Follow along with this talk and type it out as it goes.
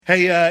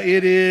Hey,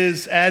 it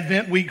is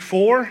Advent week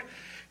 4,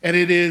 and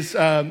it is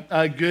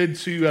good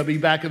to be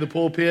back in the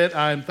pulpit.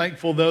 I'm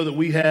thankful, though, that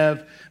we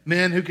have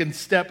men who can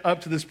step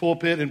up to this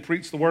pulpit and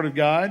preach the Word of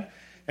God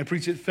and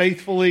preach it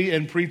faithfully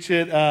and preach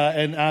it.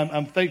 And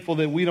I'm thankful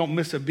that we don't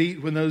miss a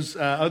beat when those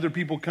other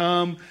people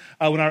come,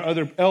 when our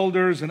other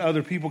elders and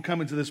other people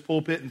come into this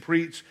pulpit and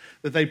preach,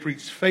 that they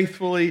preach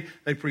faithfully,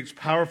 they preach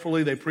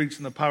powerfully, they preach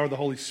in the power of the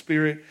Holy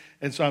Spirit.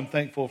 And so I'm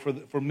thankful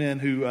for men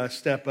who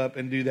step up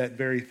and do that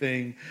very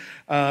thing.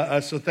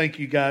 So thank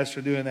you guys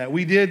for doing that.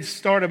 We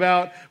started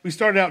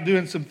out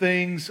doing some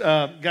things.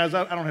 Guys,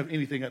 I don't have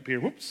anything up here.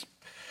 Whoops.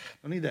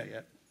 Don't need that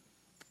yet.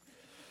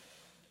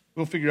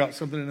 We'll figure out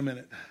something in a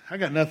minute. I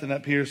got nothing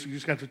up here, so you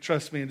just got to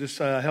trust me and just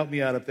help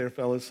me out up there,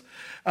 fellas.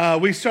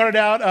 We started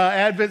out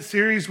Advent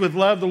series with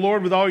Love the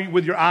Lord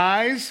with your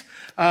eyes.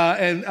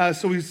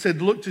 So we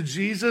said, look to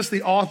Jesus,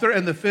 the author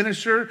and the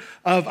finisher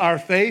of our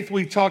faith.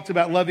 We talked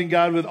about loving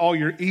God with all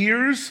your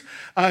ears.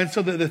 And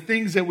so that the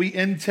things that we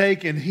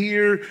intake and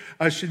hear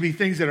should be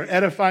things that are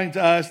edifying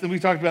to us. Then we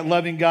talked about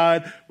loving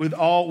God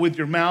with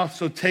your mouth.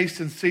 So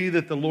taste and see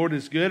that the Lord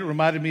is good. It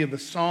reminded me of the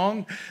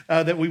song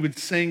that we would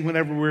sing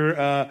whenever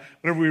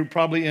we were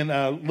probably in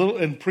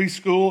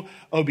preschool.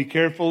 Oh, be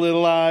careful,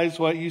 little eyes,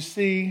 what you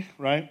see,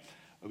 right?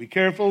 Oh, be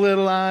careful,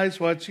 little eyes,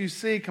 what you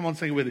see. Come on,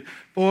 sing it with me.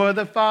 For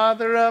the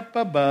Father up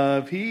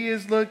above, He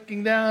is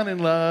looking down in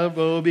love.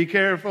 Oh, be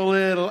careful,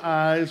 little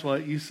eyes,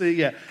 what you see.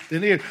 Yeah.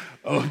 Then here.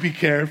 Oh, be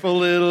careful,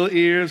 little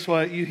ears,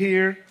 what you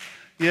hear.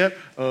 Yep.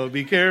 Oh,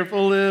 be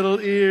careful, little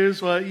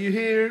ears, what you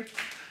hear.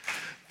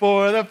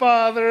 For the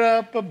Father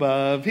up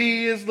above,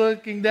 He is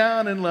looking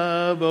down in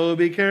love. Oh,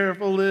 be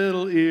careful,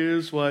 little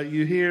ears, what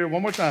you hear.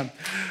 One more time.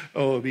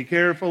 Oh, be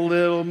careful,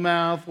 little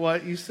mouth,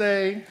 what you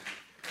say.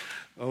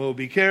 Oh,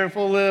 be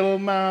careful, little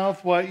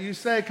mouth, what you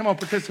say. Come on,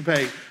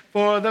 participate.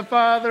 For the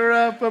Father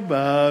up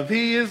above,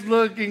 He is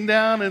looking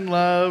down in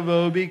love.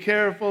 Oh, be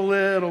careful,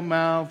 little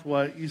mouth,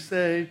 what you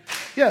say.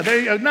 Yeah, there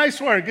you go.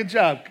 Nice work. Good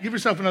job. Give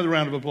yourself another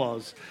round of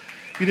applause.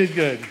 You did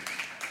good.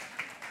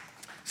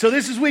 So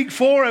this is week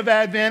 4 of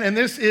Advent, and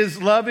this is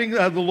loving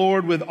the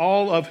Lord with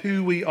all of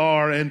who we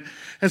are. And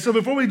so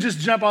before we just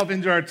jump off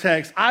into our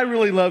text, I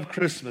really love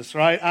Christmas,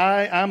 right?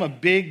 I'm a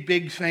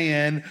big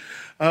fan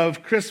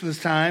of Christmas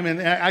time,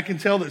 and I can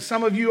tell that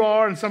some of you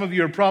are and some of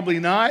you are probably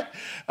not.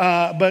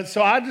 But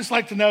so I'd just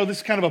like to know, this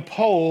is kind of a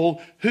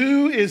poll,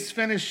 who is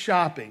finished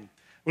shopping?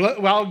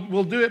 Well,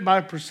 we'll do it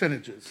by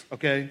percentages,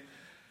 okay?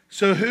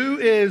 So who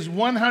is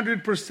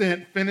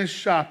 100% finished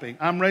shopping?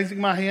 I'm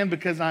raising my hand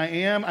because I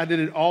am. I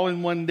did it all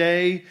in one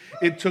day.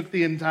 It took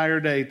the entire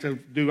day to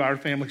do our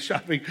family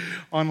shopping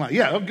online.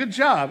 Yeah, good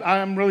job.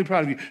 I'm really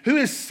proud of you. Who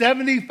is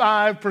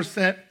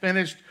 75%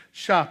 finished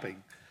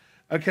shopping?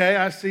 Okay,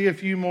 I see a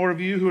few more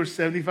of you who are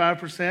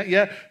 75%.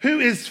 Yeah.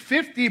 Who is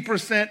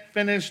 50%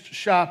 finished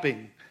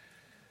shopping?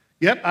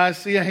 Yep, I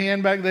see a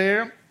hand back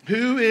there.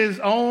 Who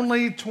is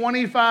only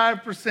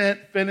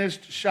 25%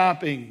 finished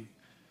shopping?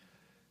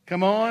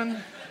 Come on.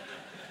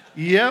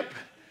 Yep.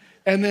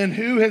 And then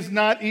who has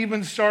not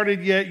even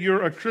started yet?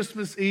 You're a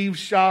Christmas Eve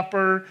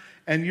shopper,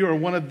 and you're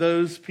one of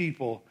those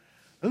people.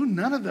 Oh,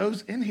 none of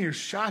those in here.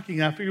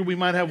 Shocking. I figured we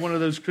might have one of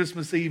those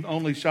Christmas Eve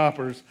only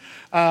shoppers.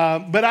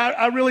 But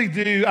I really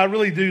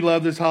do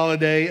love this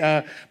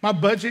holiday. My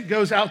budget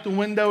goes out the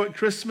window at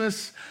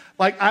Christmas.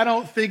 Like, I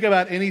don't think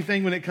about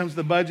anything when it comes to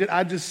the budget.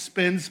 I just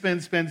spend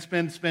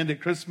at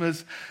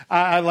Christmas.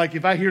 I like,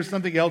 if I hear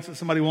something else that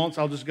somebody wants,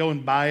 I'll just go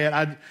and buy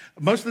it.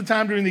 Most of the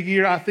time during the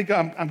year, I think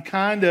I'm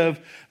kind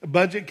of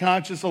budget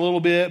conscious a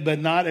little bit, but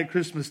not at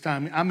Christmas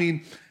time. I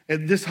mean,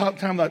 at this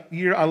time of the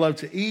year, I love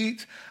to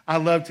eat. I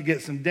love to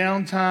get some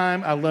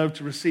downtime. I love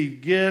to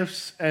receive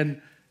gifts.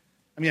 And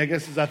I mean, I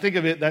guess as I think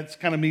of it, that's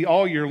kind of me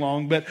all year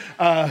long. But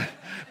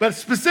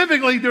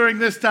specifically during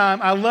this time,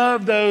 I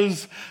love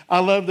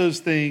those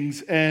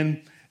things.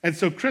 And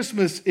so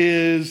Christmas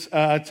is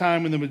a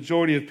time when the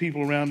majority of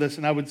people around us,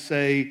 and I would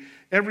say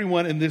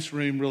everyone in this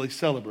room, really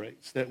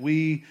celebrates that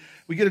we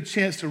get a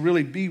chance to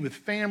really be with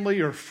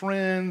family or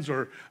friends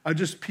or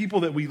just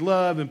people that we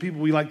love and people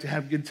we like to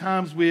have good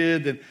times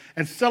with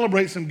and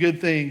celebrate some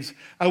good things.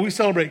 We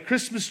celebrate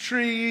Christmas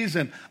trees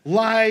and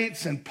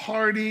lights and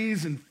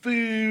parties and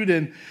food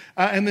and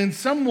then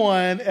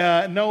someone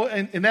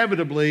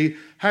inevitably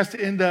has to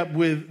end up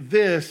with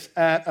this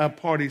at a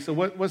party. So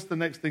what's the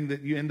next thing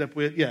that you end up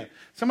with? Yeah,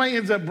 somebody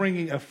ends up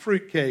bringing a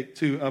fruitcake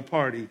to a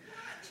party.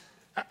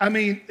 I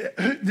mean,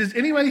 does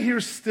anybody here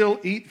still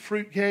eat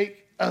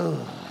fruitcake?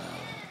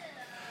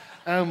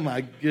 Oh my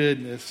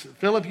goodness.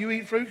 Philip, you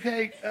eat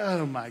fruitcake?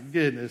 Oh my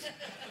goodness.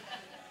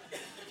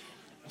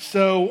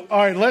 So, all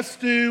right, let's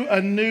do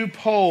a new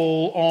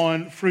poll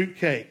on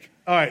fruitcake.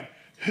 All right,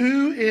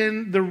 who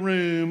in the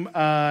room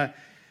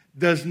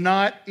does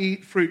not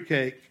eat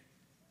fruitcake?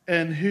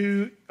 And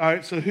who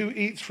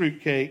eats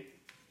fruitcake?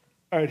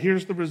 All right,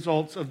 here's the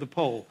results of the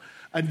poll.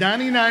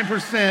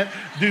 99%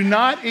 do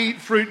not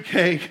eat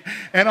fruitcake,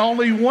 and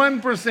only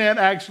 1%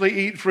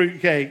 actually eat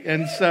fruitcake.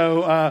 And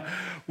so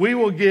we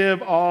will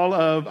give all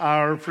of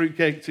our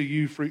fruitcake to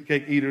you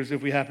fruitcake eaters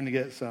if we happen to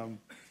get some.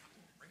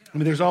 I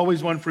mean, there's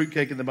always one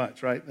fruitcake in the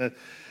bunch, right?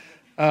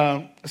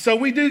 So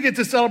we do get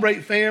to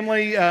celebrate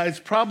family. It's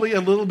probably a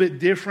little bit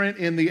different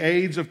in the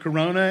age of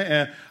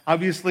Corona.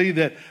 Obviously,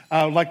 that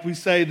like we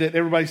say that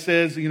everybody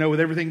says, you know, with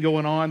everything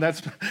going on,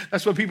 that's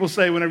what people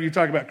say whenever you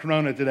talk about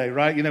Corona today,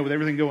 right? You know, with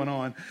everything going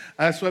on,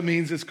 that's what it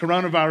means. It's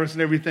coronavirus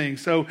and everything.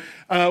 So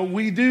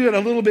we do it a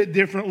little bit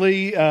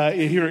differently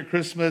here at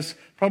Christmas.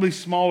 Probably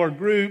smaller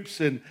groups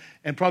and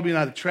probably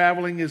not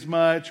traveling as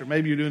much, or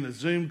maybe you're doing a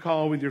Zoom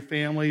call with your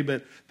family.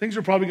 But things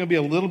are probably going to be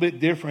a little bit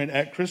different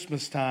at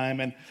Christmas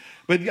time.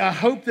 But I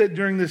hope that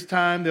during this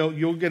time,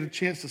 you'll get a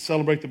chance to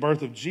celebrate the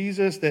birth of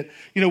Jesus, that,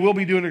 you know, we'll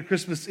be doing a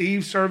Christmas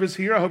Eve service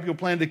here. I hope you'll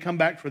plan to come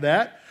back for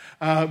that.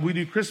 We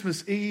do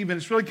Christmas Eve, and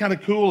it's really kind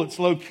of cool. It's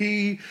low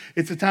key.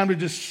 It's a time to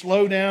just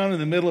slow down in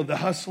the middle of the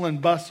hustle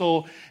and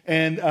bustle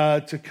and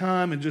to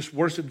come and just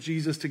worship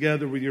Jesus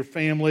together with your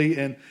family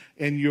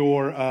and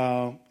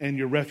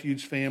your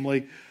refuge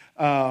family.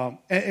 So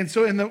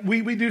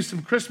we do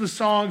some Christmas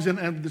songs,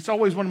 and it's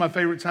always one of my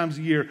favorite times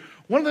of year.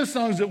 One of those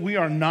songs that we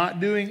are not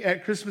doing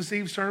at Christmas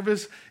Eve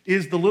service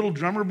is The Little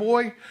Drummer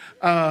Boy,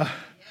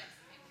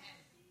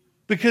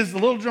 because The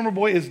Little Drummer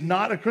Boy is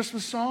not a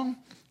Christmas song.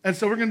 And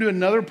so we're going to do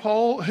another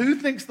poll. Who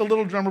thinks The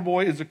Little Drummer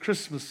Boy is a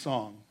Christmas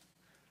song?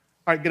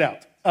 All right, get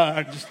out.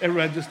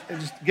 Everybody just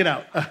get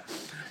out.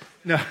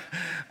 No,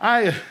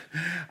 I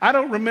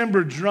don't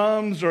remember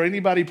drums or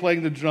anybody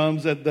playing the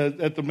drums at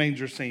the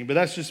manger scene, but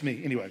that's just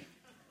me. Anyway,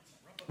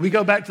 we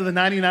go back to the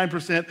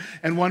 99%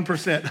 and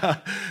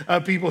 1%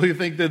 of people who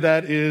think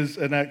that is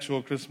an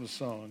actual Christmas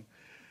song.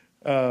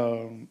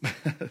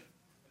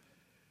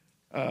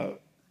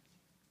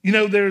 You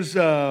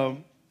know,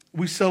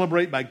 we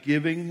celebrate by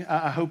giving.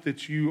 I hope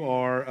that you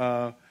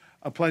are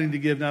planning to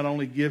give not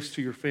only gifts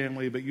to your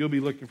family, but you'll be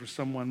looking for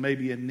someone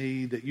maybe in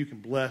need that you can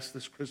bless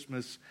this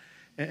Christmas.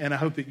 And I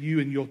hope that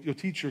you'll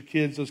teach your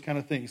kids those kind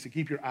of things, to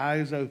keep your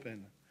eyes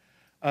open,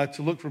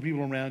 to look for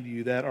people around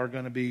you that are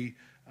going to be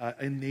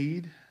in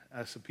need,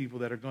 some people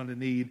that are going to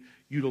need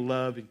you to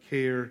love and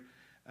care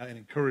and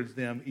encourage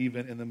them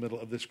even in the middle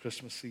of this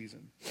Christmas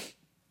season.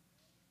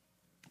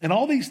 And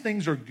all these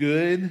things are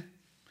good,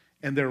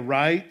 and they're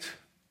right,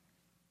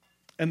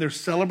 and they're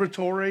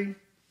celebratory,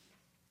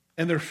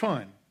 and they're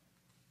fun,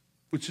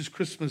 which is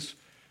Christmas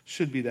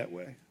should be that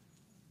way.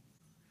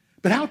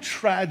 But how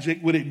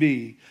tragic would it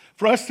be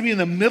for us to be in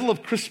the middle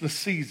of Christmas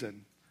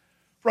season,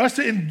 for us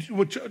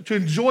to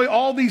enjoy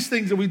all these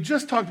things that we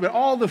just talked about,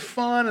 all the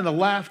fun and the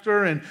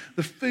laughter and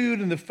the food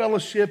and the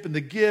fellowship and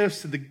the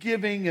gifts and the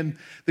giving and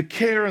the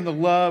care and the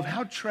love.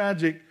 How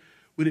tragic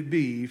would it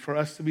be for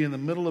us to be in the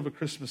middle of a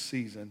Christmas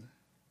season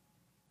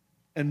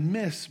and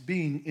miss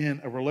being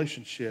in a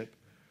relationship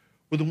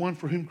with the one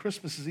for whom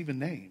Christmas is even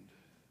named?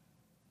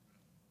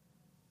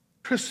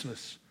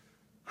 Christmas,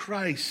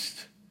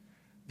 Christ,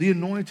 the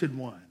Anointed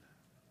One,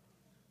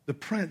 the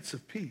Prince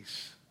of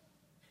Peace.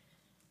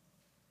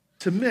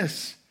 To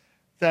miss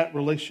that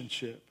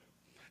relationship.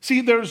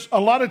 See, there's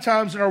a lot of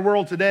times in our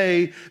world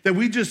today that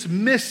we just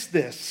miss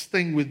this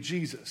thing with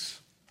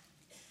Jesus.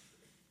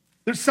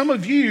 There's some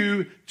of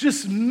you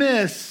just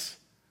miss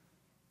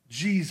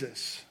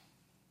Jesus.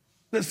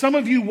 That some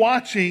of you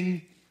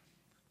watching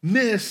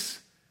miss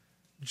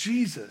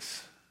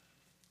Jesus.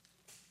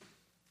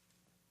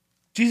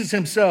 Jesus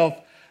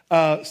himself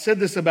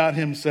said this about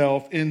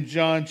himself in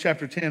John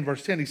chapter 10,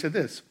 verse 10. He said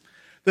this: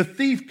 "The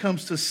thief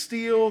comes to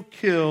steal,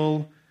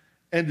 kill,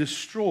 and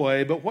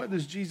destroy." But what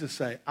does Jesus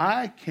say?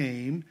 "I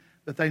came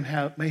that they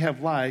may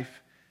have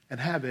life and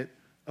have it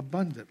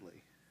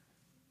abundantly."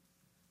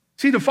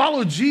 See, to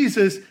follow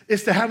Jesus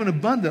is to have an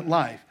abundant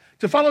life.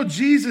 To follow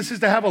Jesus is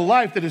to have a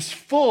life that is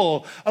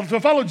full. To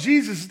follow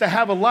Jesus is to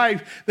have a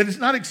life that is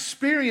not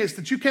experienced,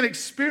 that you can't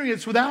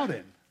experience without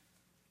him.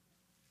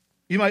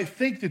 You might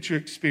think that you're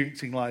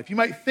experiencing life. You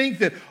might think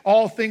that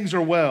all things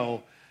are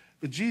well.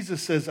 But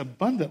Jesus says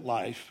abundant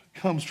life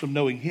comes from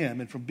knowing him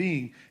and from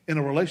being in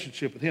a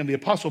relationship with him. The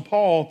Apostle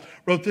Paul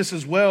wrote this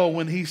as well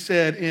when he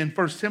said in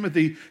 1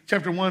 Timothy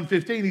chapter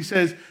 1:15, he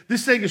says,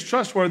 "This saying is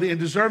trustworthy and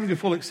deserving of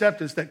full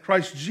acceptance, that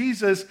Christ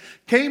Jesus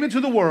came into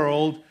the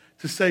world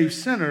to save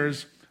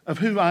sinners, of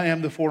whom I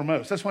am the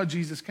foremost." That's why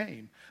Jesus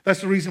came.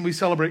 That's the reason we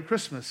celebrate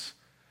Christmas,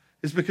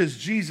 is because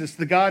Jesus,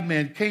 the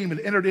God-man, came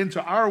and entered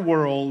into our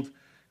world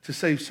to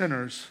save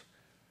sinners,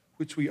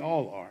 which we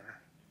all are.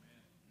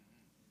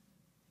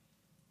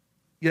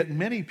 Yet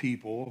many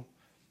people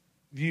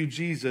view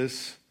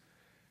Jesus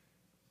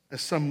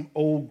as some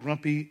old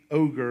grumpy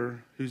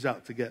ogre who's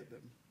out to get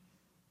them.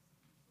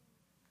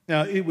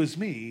 Now, it was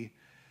me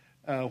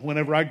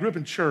whenever I grew up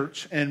in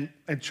church, and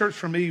church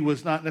for me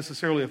was not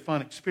necessarily a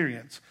fun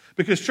experience,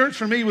 because church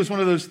for me was one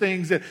of those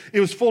things that it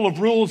was full of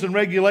rules and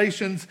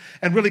regulations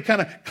and really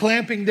kind of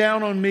clamping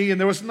down on me, and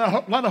there was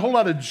not a whole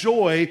lot of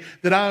joy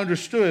that I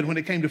understood when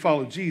it came to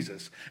follow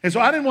Jesus. And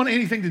so I didn't want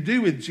anything to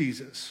do with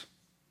Jesus.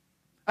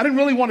 I didn't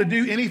really want to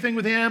do anything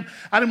with him.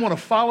 I didn't want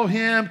to follow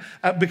him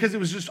because it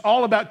was just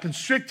all about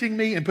constricting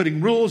me and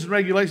putting rules and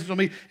regulations on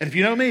me. And if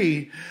you know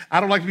me, I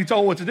don't like to be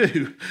told what to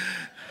do.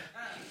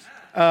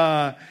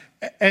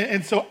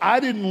 And so I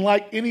didn't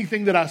like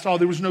anything that I saw.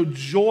 There was no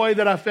joy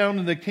that I found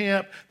in the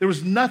camp. There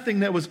was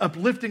nothing that was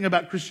uplifting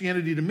about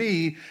Christianity to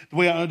me the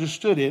way I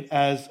understood it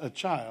as a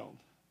child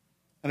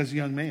and as a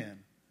young man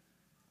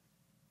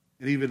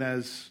and even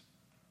as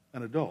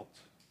an adult.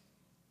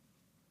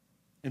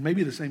 And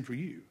maybe the same for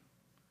you.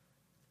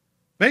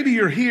 Maybe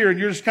you're here and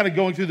you're just kind of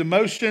going through the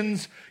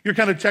motions. You're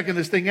kind of checking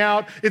this thing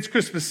out. It's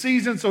Christmas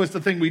season, so it's the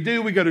thing we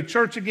do. We go to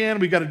church again.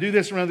 We got to do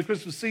this around the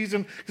Christmas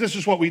season because that's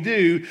just what we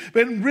do.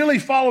 But really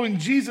following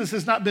Jesus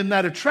has not been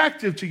that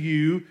attractive to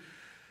you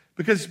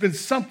because it's been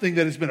something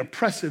that has been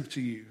oppressive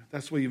to you.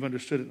 That's the way you've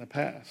understood it in the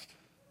past.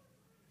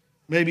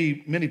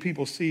 Maybe many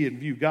people see and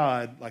view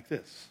God like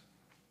this.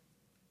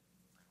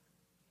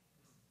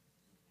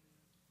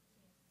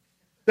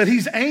 That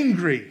he's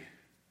angry.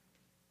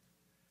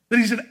 That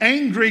he's an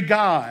angry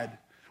God.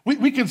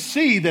 We can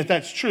see that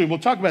that's true. We'll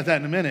talk about that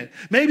in a minute.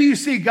 Maybe you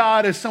see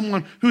God as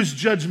someone who's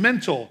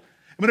judgmental.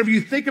 And whenever you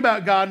think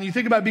about God and you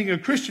think about being a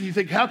Christian, you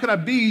think, how can I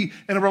be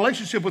in a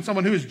relationship with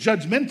someone who is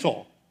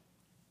judgmental?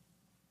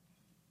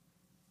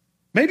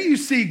 Maybe you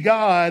see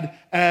God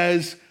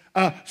as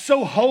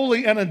so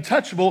holy and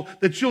untouchable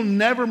that you'll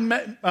never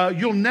meet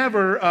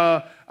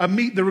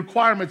the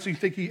requirements you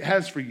think he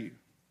has for you.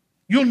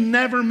 You'll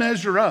never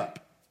measure up.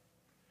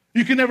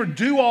 You can never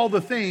do all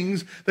the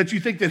things that you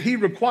think that he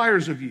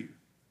requires of you.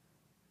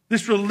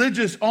 This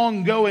religious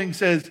ongoing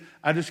says,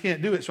 I just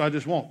can't do it, so I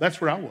just won't. That's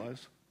where I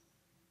was.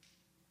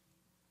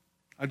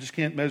 I just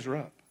can't measure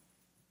up.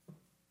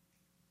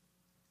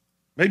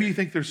 Maybe you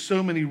think there's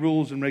so many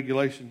rules and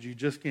regulations you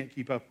just can't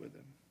keep up with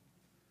them.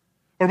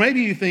 Or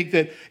maybe you think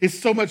that it's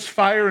so much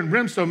fire and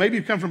brimstone. Maybe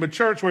you come from a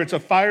church where it's a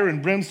fire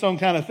and brimstone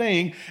kind of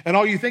thing, and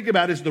all you think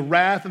about is the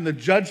wrath and the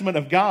judgment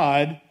of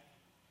God.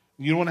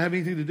 You don't want to have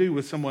anything to do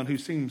with someone who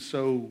seems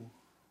so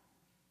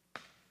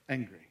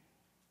angry.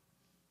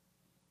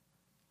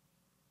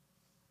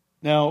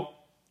 Now,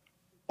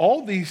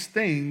 all these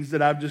things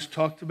that I've just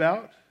talked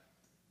about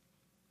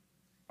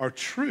are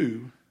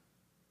true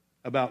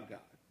about God.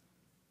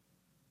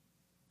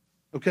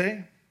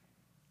 Okay?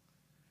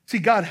 See,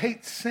 God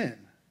hates sin.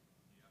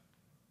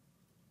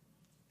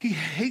 He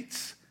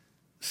hates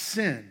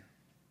sin.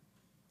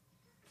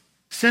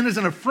 Sin is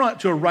an affront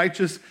to a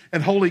righteous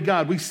and holy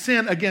God.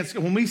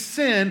 When we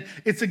sin,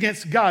 it's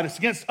against God. It's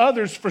against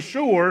others for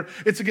sure.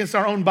 It's against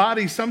our own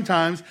bodies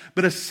sometimes,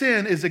 but a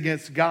sin is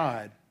against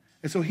God.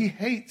 And so he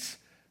hates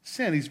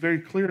sin. He's very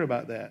clear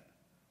about that.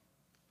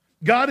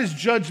 God is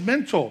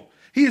judgmental.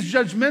 He is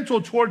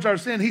judgmental towards our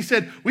sin. He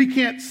said we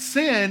can't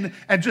sin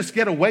and just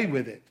get away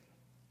with it.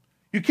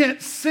 You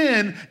can't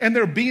sin and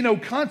there be no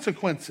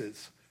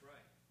consequences.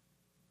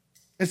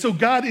 And so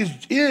God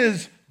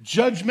is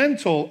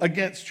judgmental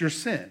against your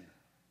sin.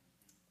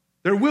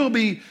 There will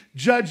be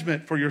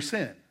judgment for your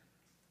sin.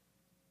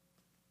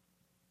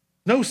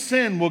 No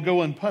sin will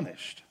go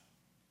unpunished.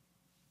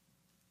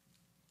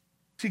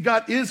 See,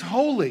 God is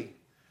holy.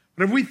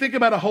 But if we think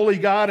about a holy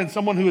God and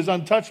someone who is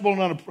untouchable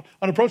and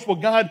unapproachable,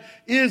 God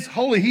is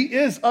holy. He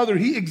is other.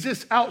 He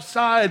exists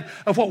outside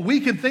of what we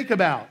can think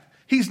about.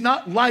 He's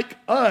not like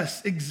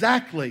us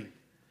exactly.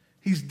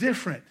 He's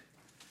different.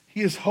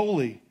 He is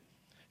holy.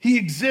 He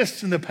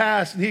exists in the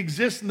past and he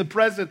exists in the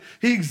present.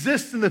 He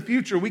exists in the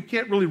future. We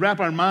can't really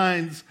wrap our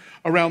minds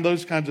around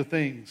those kinds of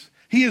things.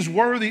 He is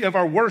worthy of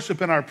our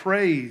worship and our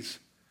praise.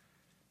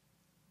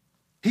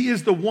 He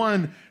is the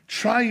one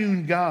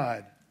triune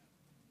God,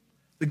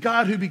 the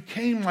God who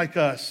became like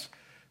us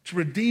to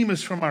redeem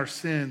us from our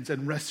sins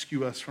and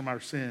rescue us from our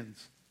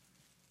sins.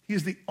 He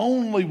is the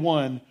only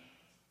one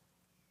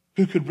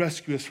who could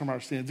rescue us from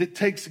our sins. It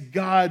takes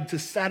God to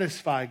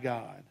satisfy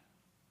God.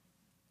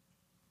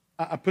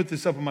 I put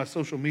this up on my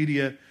social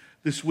media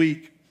this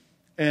week,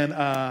 and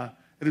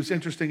it was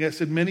interesting. It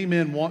said, many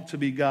men want to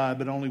be God,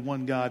 but only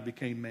one God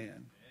became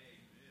man.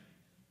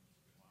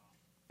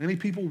 Many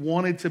people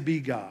wanted to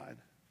be God,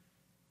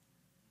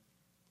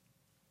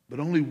 but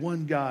only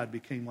one God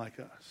became like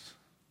us.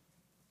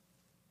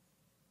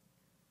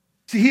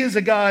 See, he is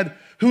a God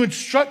who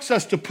instructs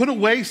us to put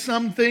away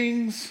some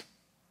things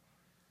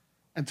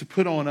and to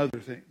put on other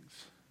things.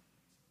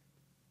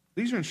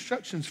 These are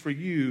instructions for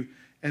you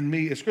and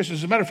me as Christians.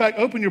 As a matter of fact,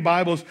 open your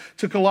Bibles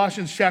to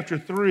Colossians chapter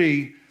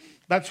 3.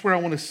 That's where I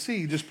want to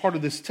see just part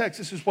of this text.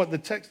 This is what the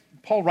text,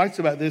 Paul writes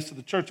about this to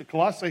the church at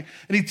Colossae.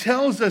 And he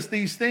tells us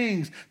these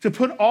things, to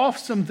put off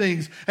some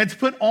things and to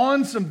put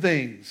on some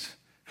things.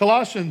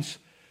 Colossians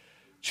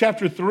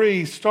chapter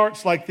 3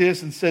 starts like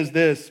this and says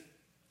this.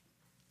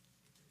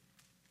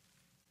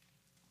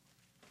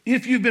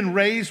 If you've been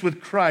raised with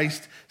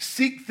Christ,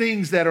 seek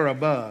things that are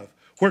above,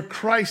 where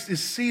Christ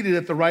is seated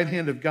at the right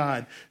hand of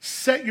God.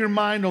 Set your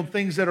mind on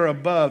things that are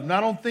above,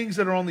 not on things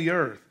that are on the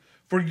earth.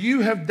 For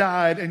you have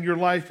died and your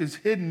life is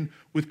hidden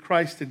with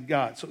Christ in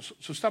God.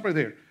 So stop right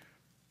there.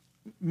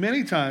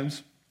 Many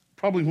times,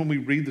 probably when we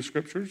read the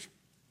scriptures,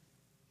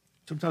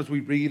 sometimes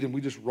we read and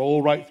we just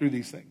roll right through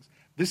these things.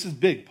 This is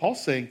big.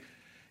 Paul's saying,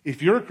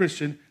 if you're a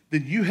Christian,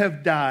 then you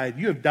have died.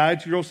 You have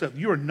died to yourself.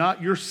 You are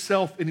not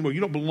yourself anymore.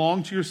 You don't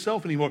belong to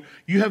yourself anymore.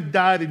 You have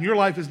died, and your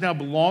life is now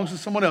belongs to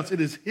someone else.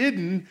 It is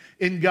hidden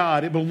in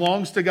God. It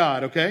belongs to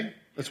God, okay?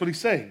 That's what he's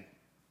saying.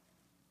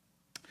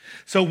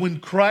 So when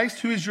Christ,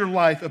 who is your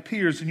life,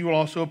 appears, then you will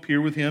also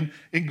appear with him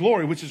in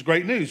glory, which is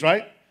great news,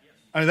 right?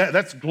 I mean,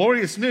 that's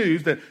glorious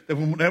news that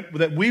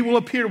we will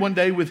appear one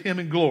day with him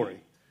in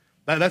glory.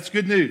 That's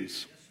good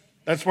news.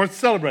 That's worth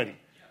celebrating.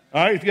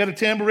 All right, if you got a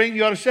tambourine,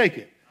 you ought to shake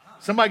it.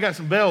 Somebody got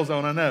some bells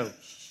on, I know.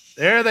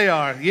 There they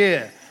are,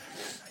 yeah.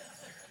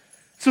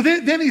 So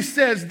then he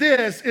says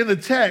this in the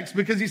text,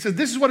 because he says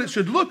this is what it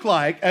should look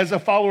like as a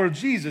follower of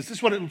Jesus. This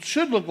is what it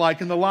should look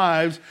like in the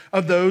lives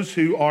of those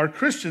who are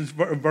Christians.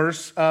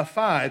 Verse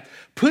 5,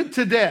 put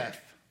to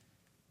death.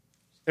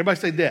 Everybody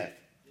say death.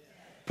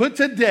 Put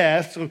to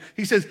death. So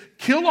he says,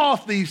 kill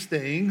off these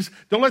things.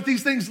 Don't let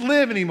these things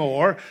live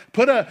anymore.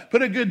 Put a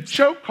good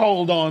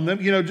chokehold on them.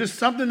 Just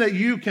something that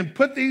you can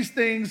put these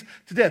things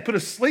to death. Put a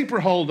sleeper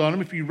hold on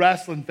them if you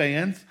wrestling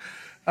fans.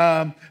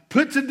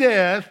 Put to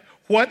death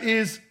what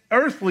is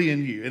earthly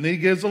in you. And then he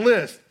gives a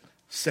list.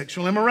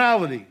 Sexual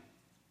immorality,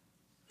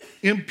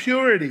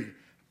 impurity,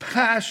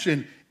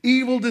 passion,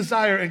 evil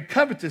desire, and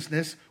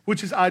covetousness,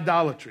 which is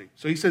idolatry.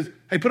 So he says,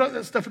 hey, put all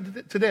that stuff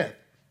to death.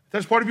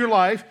 That's part of your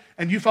life,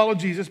 and you follow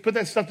Jesus, put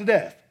that stuff to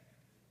death.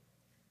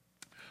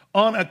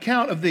 On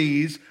account of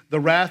these, the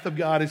wrath of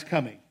God is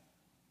coming.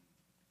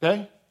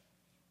 Okay?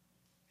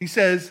 He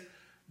says,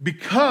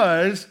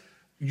 because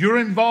you're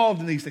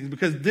involved in these things,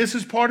 because this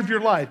is part of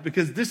your life,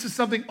 because this is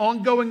something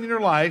ongoing in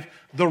your life,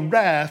 the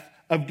wrath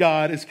of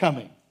God is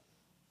coming.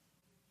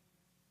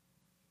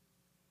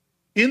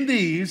 In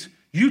these,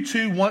 you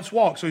too once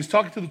walked. So he's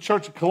talking to the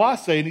church of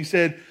Colossae, and he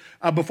said,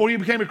 before you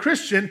became a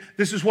Christian,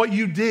 this is what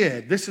you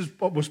did. This is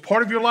what was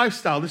part of your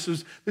lifestyle. This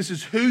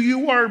is who you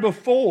were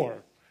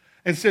before.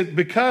 And said,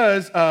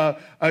 because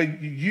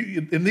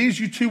in these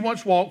you too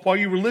once walked while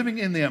you were living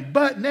in them.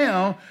 But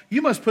now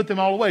you must put them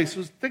all away.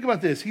 So think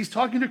about this. He's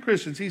talking to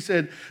Christians. He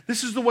said,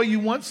 this is the way you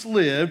once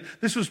lived.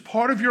 This was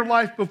part of your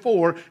life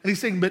before. And he's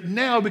saying, but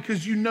now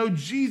because you know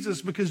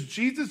Jesus, because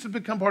Jesus has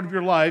become part of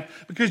your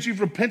life, because you've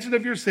repented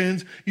of your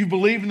sins, you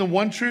believe in the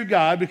one true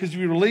God, because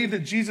you believe that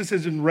Jesus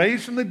has been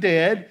raised from the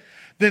dead,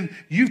 then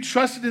you've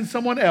trusted in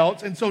someone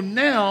else. And so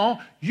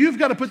now you've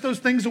got to put those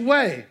things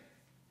away.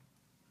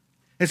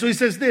 And so he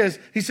says this,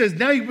 he says,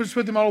 now you must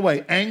put them all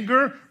away.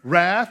 Anger,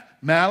 wrath,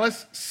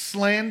 malice,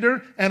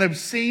 slander, and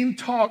obscene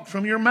talk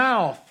from your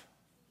mouth.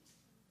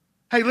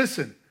 Hey,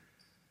 listen,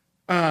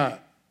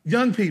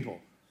 young people,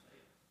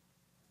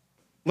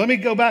 let me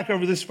go back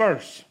over this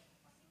verse.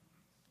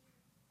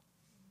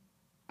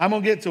 I'm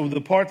going to get to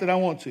the part that I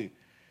want to.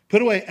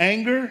 Put away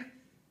anger,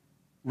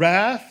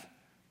 wrath,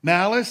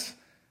 malice,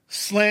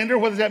 slander.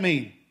 What does that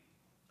mean?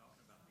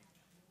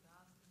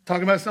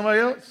 Talking about somebody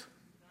else?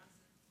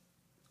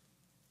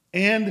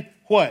 And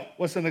what?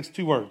 What's the next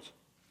two words?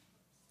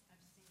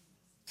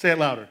 Say it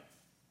louder.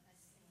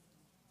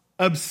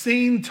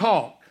 Obscene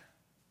talk.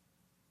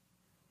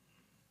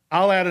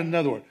 I'll add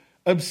another word.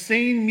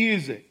 Obscene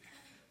music.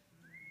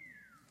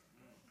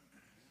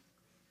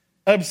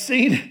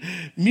 Obscene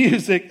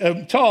music,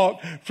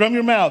 talk from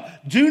your mouth.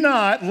 Do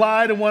not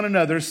lie to one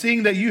another,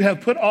 seeing that you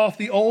have put off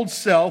the old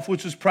self,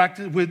 which is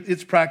practiced with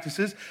its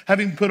practices,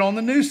 having put on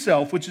the new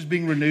self, which is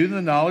being renewed in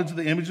the knowledge of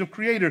the image of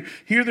Creator.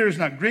 Here there is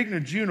not Greek, nor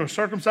Jew, nor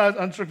circumcised,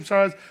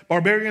 uncircumcised,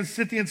 barbarian,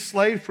 Scythian,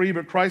 slave, free,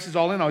 but Christ is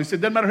all in all. He said,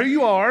 doesn't matter who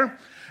you are.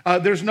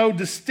 There's no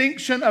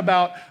distinction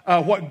about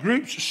what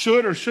groups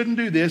should or shouldn't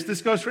do this.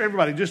 This goes for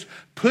everybody. Just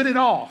put it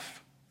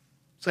off.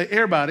 Say,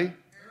 everybody.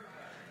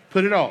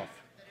 Put it off.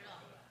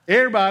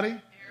 Everybody,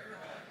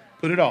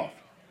 put it off.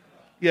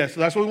 Yeah,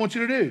 so that's what we want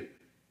you to do.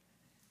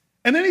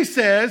 And then he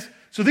says,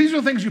 so these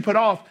are the things you put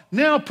off.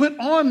 Now put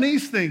on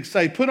these things.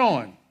 Say, put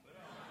on.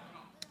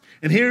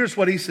 And here's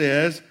what he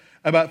says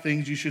about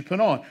things you should put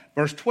on.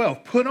 Verse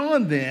 12, put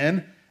on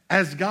then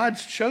as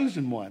God's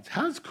chosen ones.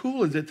 How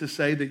cool is it to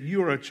say that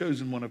you are a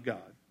chosen one of God?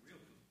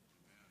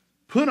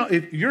 Put on,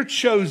 if you're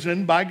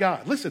chosen by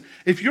God. Listen,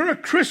 if you're a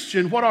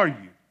Christian, what are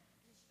you?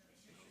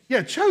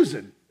 Yeah,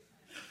 chosen.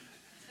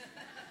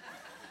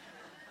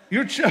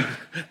 You're I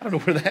don't know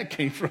where that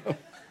came from.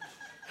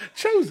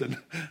 Chosen.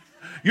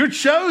 You're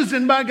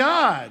chosen by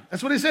God.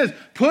 That's what he says.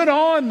 Put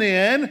on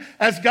then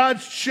as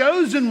God's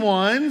chosen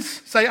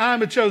ones. Say,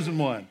 I'm a chosen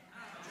one.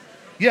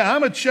 Yeah,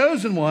 I'm a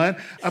chosen one.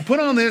 I put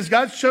on this,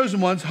 God's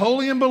chosen ones,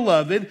 holy and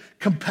beloved,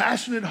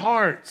 compassionate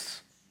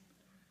hearts,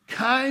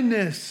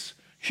 kindness,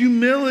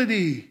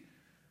 humility,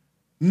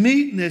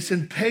 meekness,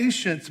 and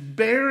patience,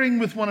 bearing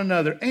with one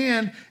another.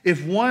 And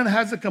if one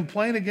has a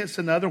complaint against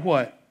another,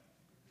 what?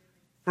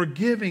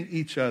 Forgiving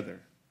each other.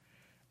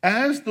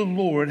 As the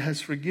Lord has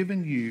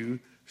forgiven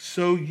you,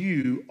 so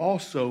you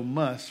also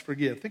must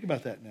forgive. Think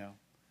about that now.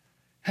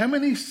 How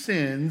many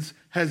sins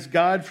has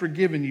God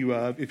forgiven you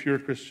of if you're a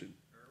Christian?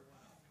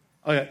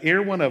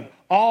 Every one of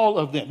all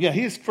of them. Yeah,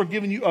 he has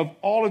forgiven you of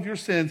all of your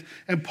sins.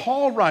 And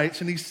Paul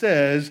writes and he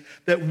says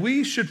that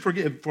we should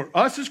forgive. For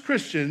us as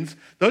Christians,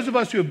 those of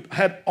us who have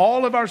had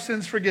all of our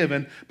sins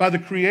forgiven by the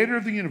creator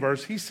of the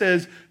universe, he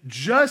says,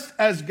 just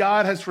as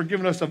God has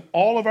forgiven us of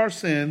all of our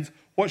sins,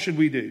 what should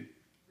we do?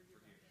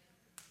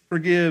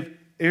 Forgive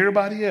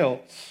everybody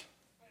else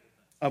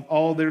of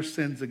all their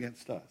sins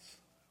against us.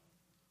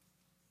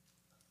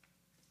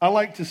 I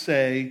like to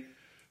say,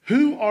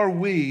 who are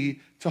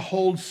we to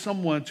hold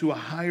someone to a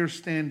higher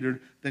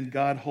standard than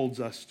God holds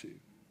us to?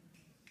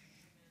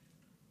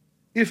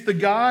 If the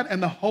God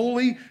and the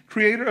holy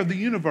creator of the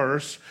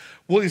universe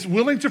is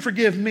willing to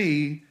forgive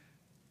me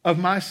of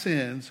my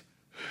sins,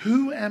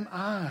 who am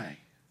I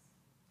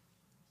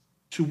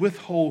to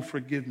withhold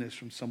forgiveness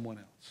from someone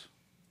else?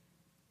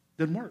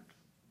 Doesn't work.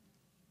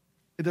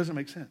 It doesn't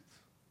make sense.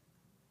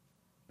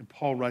 And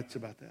Paul writes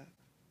about that.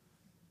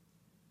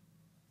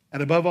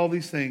 And above all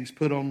these things,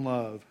 put on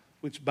love,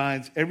 which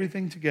binds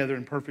everything together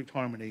in perfect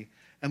harmony,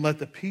 and let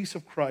the peace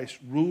of Christ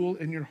rule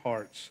in your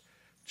hearts,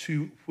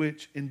 to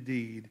which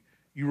indeed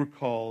you were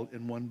called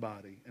in one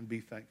body, and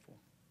be thankful.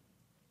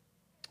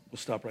 We'll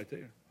stop right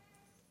there.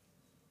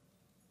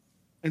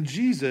 And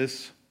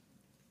Jesus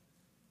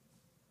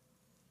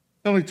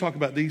not only talked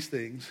about these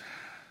things,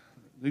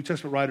 New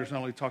Testament writers not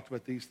only talked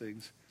about these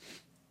things,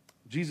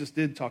 Jesus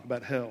did talk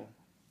about hell.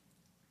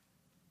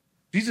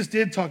 Jesus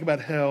did talk about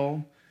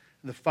hell,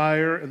 and the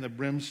fire and the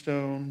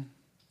brimstone,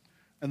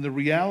 and the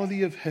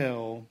reality of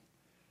hell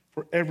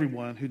for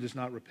everyone who does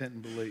not repent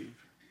and believe.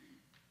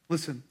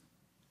 Listen,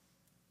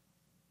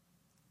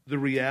 the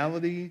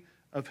reality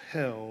of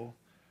hell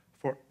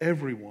for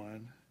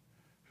everyone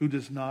who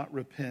does not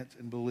repent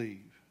and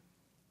believe.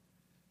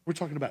 We're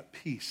talking about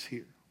peace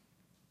here.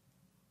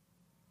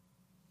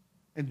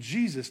 And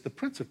Jesus, the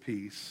Prince of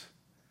Peace,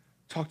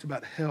 talked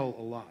about hell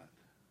a lot.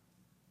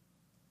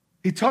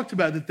 He talked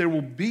about that there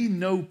will be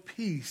no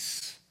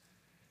peace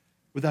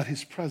without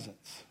his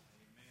presence.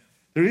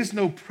 There is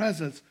no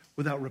presence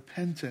without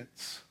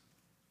repentance.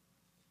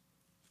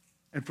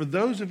 And for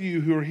those of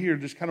you who are here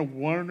just kind of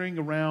wandering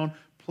around,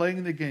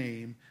 playing the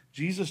game,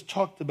 Jesus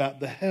talked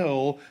about the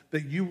hell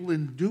that you will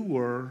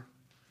endure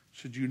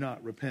should you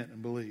not repent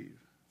and believe.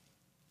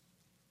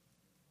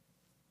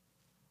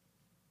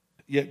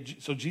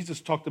 So Jesus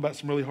talked about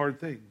some really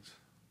hard things.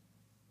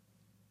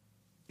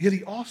 Yet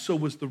he also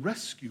was the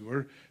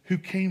rescuer who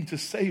came to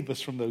save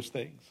us from those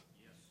things.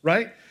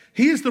 Right?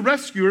 He is the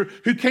rescuer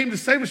who came to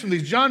save us from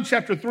these. John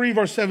chapter 3,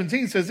 verse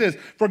 17 says this,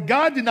 "For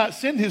God did not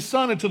send his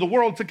Son into the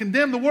world to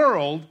condemn the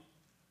world,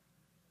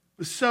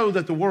 but so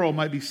that the world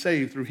might be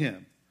saved through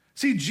him."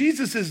 See,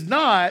 Jesus is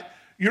not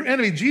your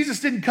enemy. Jesus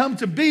didn't come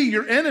to be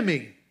your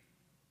enemy.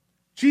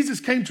 Jesus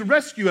came to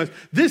rescue us.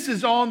 This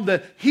is on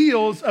the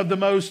heels of the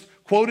most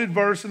quoted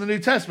verse in the New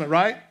Testament,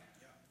 right?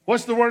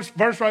 What's the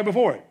verse right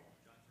before it?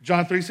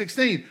 John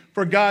 3:16,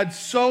 "For God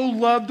so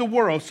loved the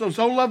world,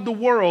 so loved the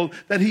world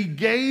that he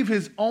gave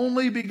his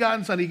only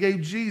begotten Son," he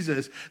gave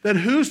Jesus, "that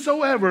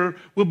whosoever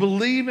will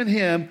believe in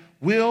him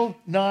will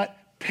not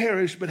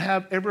perish but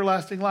have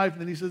everlasting life."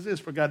 And then he says this,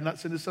 "For God did not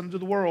send his Son into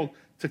the world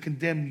to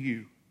condemn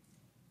you,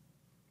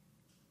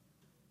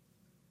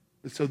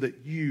 but so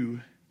that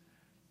you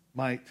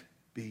might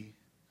be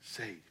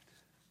saved."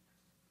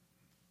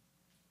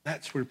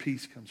 That's where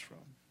peace comes from.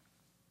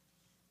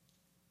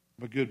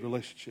 A good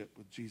relationship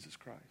with Jesus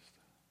Christ.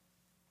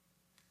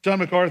 John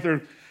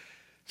MacArthur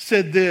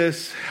said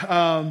this.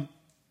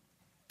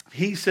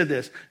 He said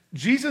this: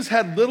 Jesus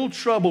had little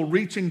trouble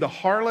reaching the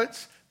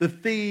harlots, the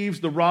thieves,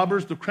 the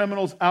robbers, the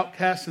criminals,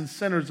 outcasts, and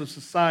sinners of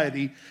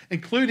society,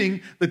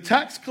 including the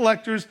tax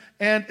collectors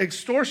and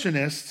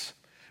extortionists,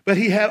 but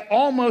he had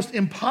almost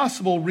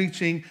impossible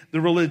reaching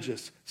the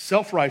religious,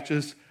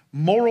 self-righteous,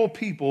 moral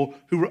people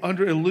who were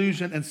under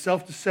illusion and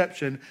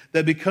self-deception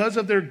that because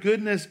of their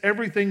goodness,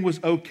 everything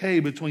was okay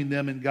between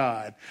them and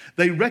God.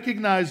 They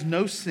recognized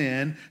no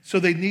sin, so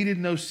they needed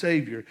no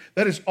Savior.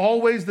 That is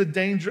always the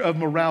danger of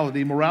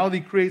morality. Morality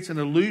creates an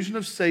illusion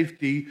of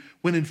safety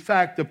when in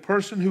fact the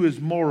person who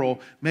is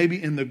moral may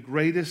be in the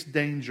greatest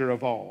danger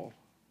of all.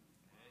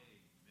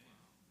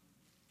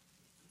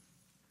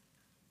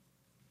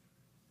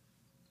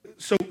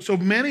 So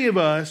many of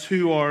us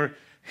who are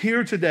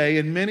here today,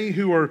 and many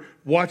who are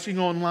watching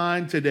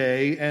online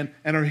today and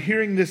are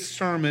hearing this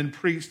sermon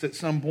preached at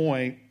some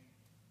point,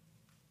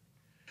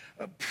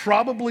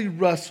 probably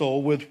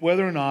wrestle with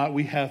whether or not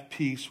we have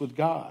peace with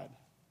God.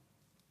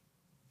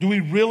 Do we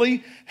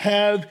really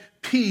have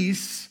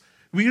peace?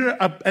 We are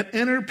an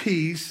inner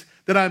peace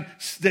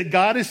that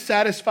God is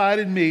satisfied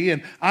in me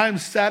and I'm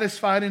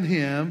satisfied in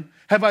him.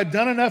 Have I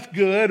done enough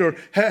good, or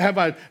have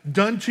I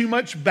done too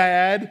much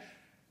bad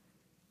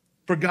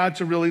for God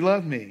to really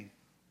love me?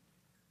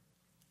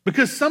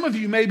 Because some of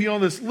you may be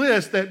on this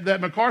list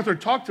that MacArthur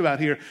talked about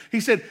here. He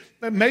said,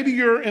 maybe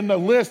you're in the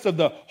list of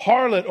the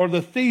harlot or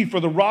the thief or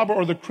the robber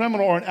or the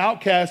criminal or an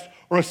outcast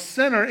or a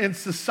sinner in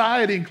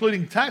society,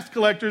 including tax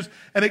collectors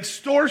and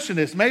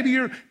extortionists. Maybe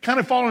you're kind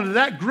of falling into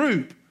that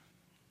group.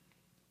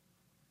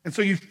 And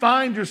so you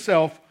find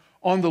yourself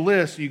on the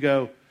list. You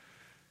go,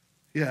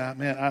 Yeah,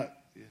 man,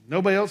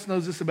 nobody else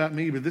knows this about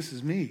me, but this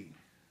is me.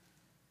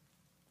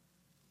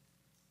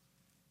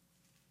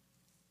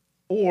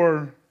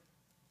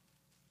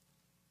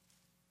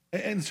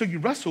 And so you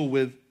wrestle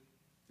with,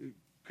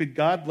 could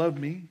God love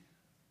me?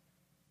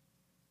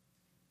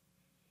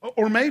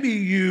 Or maybe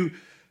you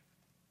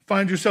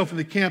find yourself in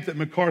the camp that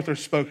MacArthur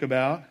spoke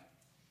about,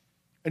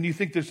 and you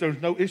think there's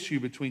no issue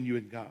between you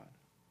and God.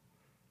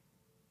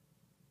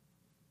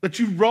 That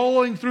you're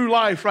rolling through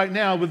life right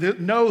now with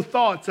no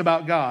thoughts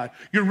about God.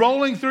 You're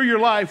rolling through your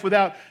life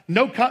without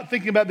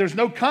thinking about there's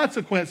no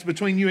consequence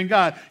between you and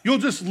God. You'll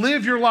just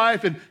live your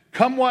life and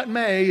come what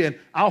may, and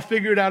I'll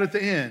figure it out at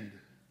the end.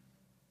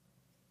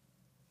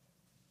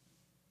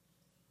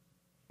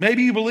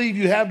 Maybe you believe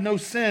you have no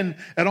sin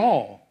at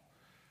all.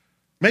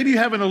 Maybe you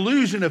have an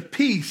illusion of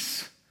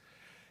peace.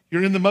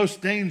 You're in the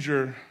most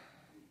danger,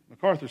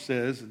 MacArthur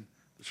says, and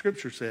the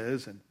scripture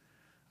says, and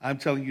I'm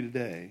telling you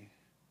today,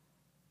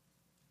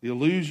 the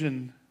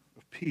illusion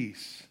of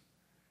peace,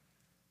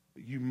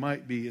 that you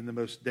might be in the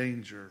most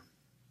danger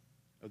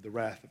of the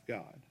wrath of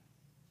God.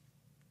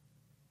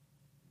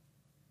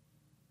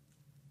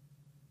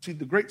 See,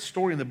 the great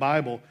story in the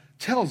Bible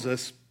tells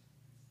us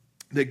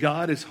that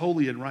God is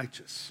holy and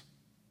righteous.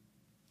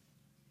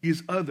 He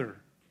is other.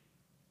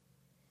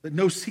 That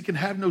he can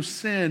have no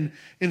sin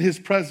in his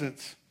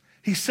presence.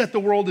 He set the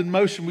world in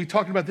motion. We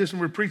talked about this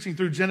when we were preaching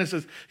through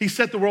Genesis. He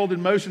set the world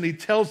in motion. He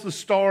tells the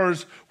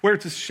stars where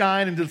to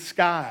shine into the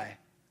sky.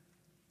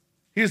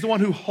 He is the one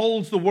who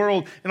holds the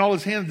world in all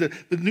his hands.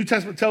 The New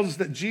Testament tells us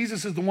that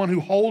Jesus is the one who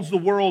holds the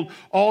world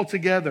all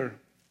together.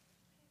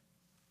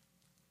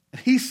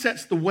 He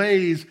sets the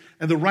ways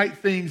and the right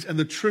things and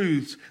the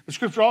truths. The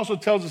scripture also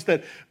tells us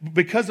that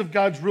because of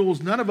God's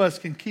rules, none of us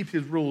can keep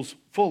his rules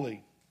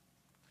fully.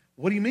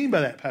 What do you mean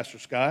by that, Pastor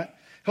Scott?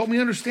 Help me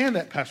understand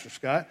that, Pastor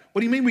Scott.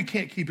 What do you mean we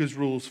can't keep his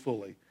rules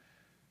fully?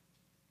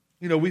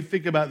 You know, we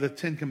think about the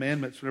 10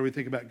 Commandments whenever we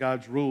think about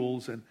God's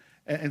rules.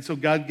 And so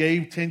God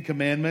gave 10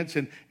 commandments.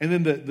 And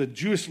then the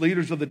Jewish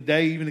leaders of the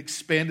day even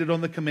expanded on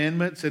the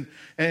commandments and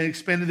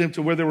expanded them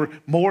to where there were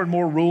more and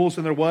more rules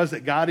than there was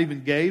that God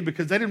even gave.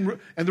 Because they didn't,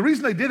 and the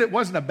reason they did it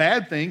wasn't a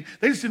bad thing.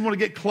 They just didn't want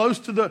to get close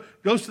to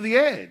the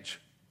edge.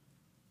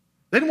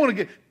 They didn't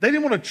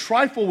want to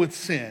trifle with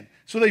sin.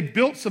 So they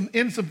built some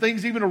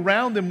things even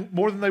around them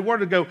more than they were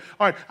to go,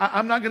 all right,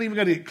 I'm not even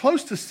going to get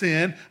close to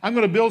sin. I'm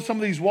going to build some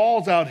of these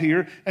walls out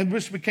here. And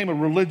this became a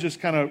religious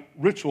kind of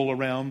ritual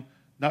around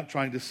not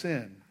trying to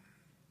sin.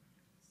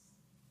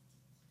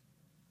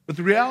 But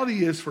the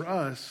reality is for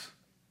us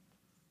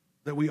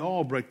that we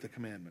all break the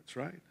commandments,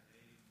 right?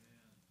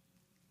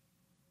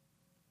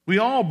 We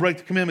all break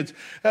the commandments.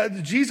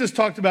 Jesus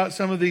talked about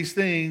some of these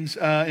things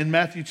in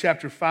Matthew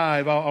chapter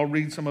 5. I'll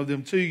read some of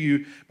them to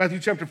you. Matthew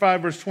chapter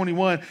 5, verse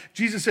 21.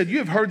 Jesus said, you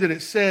have heard that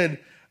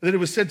it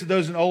was said to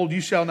those in old,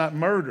 you shall not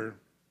murder.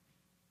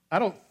 I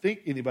don't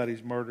think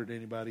anybody's murdered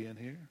anybody in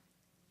here.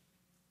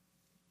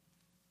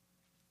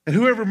 And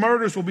whoever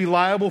murders will be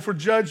liable for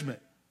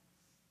judgment.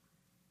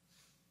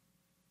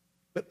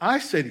 But I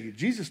say to you,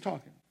 Jesus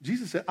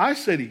said, I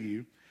say to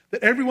you,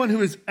 that everyone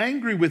who is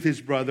angry with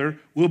his brother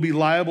will be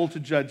liable to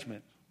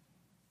judgment.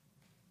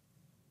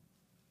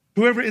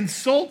 Whoever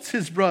insults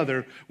his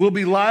brother will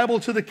be liable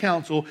to the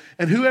council,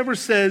 and whoever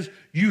says,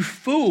 you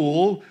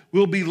fool,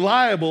 will be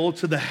liable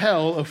to the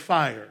hell of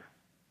fire.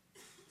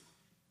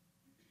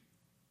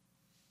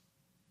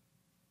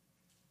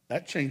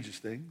 That changes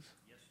things.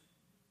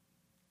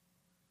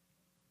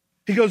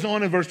 He goes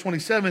on in verse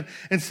 27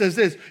 and says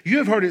this, you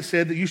have heard it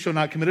said that you shall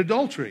not commit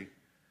adultery.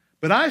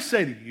 But I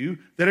say to you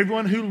that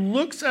everyone who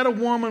looks at a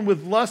woman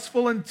with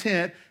lustful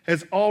intent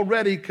has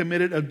already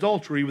committed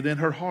adultery within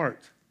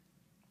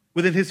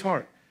his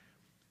heart.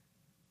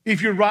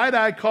 If your right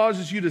eye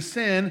causes you to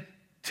sin,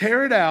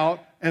 tear it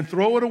out and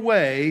throw it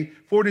away,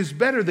 for it is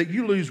better that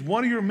you lose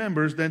one of your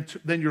members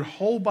than your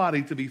whole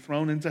body to be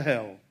thrown into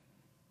hell.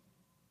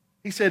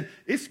 He said,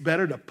 it's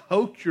better to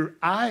poke your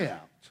eye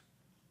out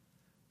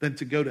than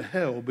to go to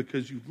hell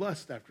because you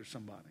lust after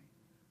somebody.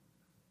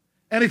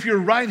 And if your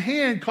right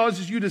hand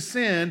causes you to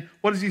sin,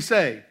 what does he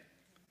say?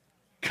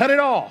 Cut it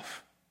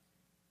off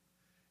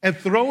and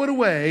throw it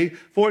away,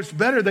 for it's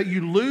better that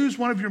you lose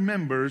one of your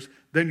members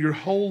than your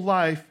whole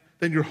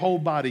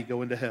body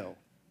go into hell.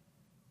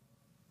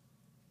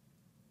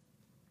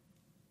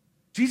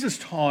 Jesus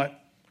taught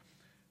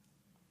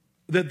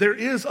that there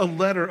is a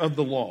letter of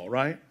the law,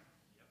 right?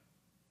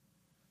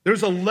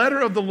 There's a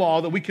letter of the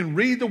law that we can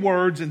read the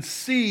words and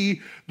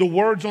see the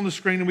words on the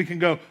screen, and we can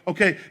go,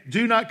 okay,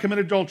 do not commit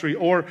adultery,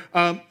 or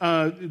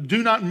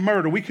do not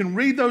murder. We can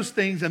read those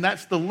things, and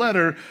that's the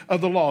letter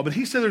of the law. But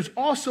he said there's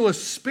also a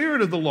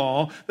spirit of the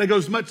law that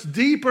goes much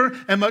deeper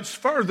and much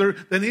further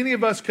than any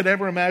of us could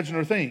ever imagine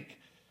or think.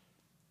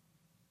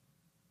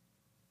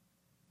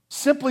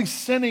 Simply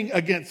sinning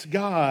against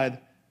God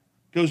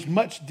goes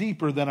much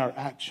deeper than our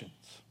actions.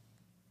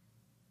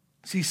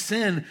 See,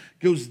 sin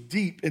goes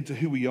deep into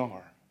who we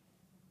are.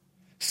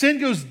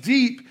 Sin goes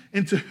deep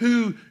into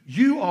who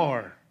you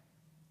are.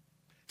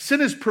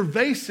 Sin is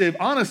pervasive,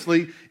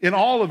 honestly, in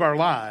all of our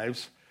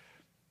lives.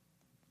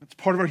 It's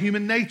part of our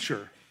human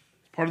nature.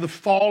 It's part of the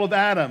fall of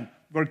Adam.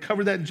 We've already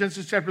covered that in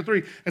Genesis chapter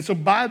 3. And so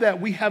by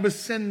that, we have a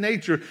sin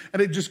nature.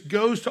 And it just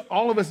goes to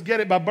all of us get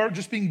it by birth,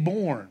 just being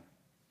born.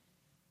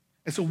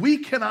 And so we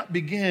cannot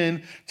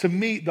begin to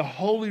meet the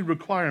holy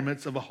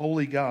requirements of a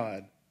holy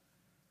God.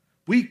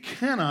 We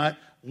cannot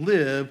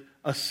live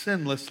a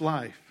sinless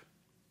life.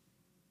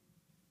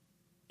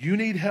 You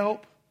need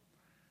help.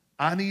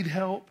 I need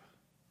help.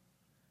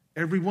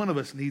 Every one of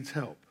us needs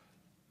help.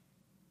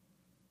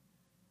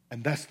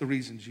 And that's the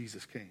reason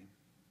Jesus came.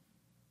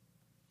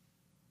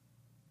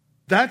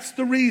 That's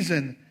the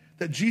reason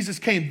that Jesus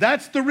came.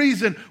 That's the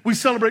reason we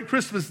celebrate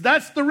Christmas.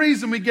 That's the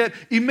reason we get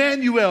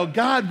Emmanuel,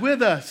 God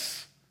with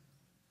us.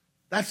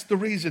 That's the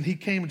reason he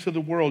came into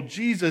the world.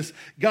 Jesus,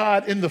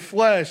 God in the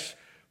flesh,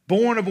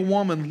 born of a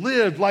woman,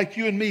 lived like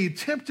you and me,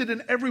 tempted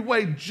in every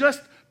way,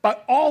 just by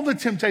all the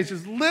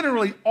temptations,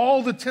 literally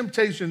all the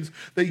temptations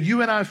that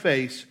you and I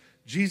face.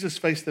 Jesus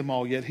faced them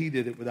all, yet he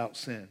did it without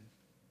sin.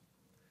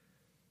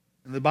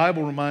 And the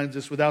Bible reminds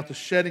us, without the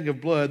shedding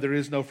of blood, there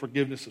is no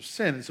forgiveness of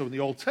sin. And so in the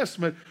Old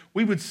Testament,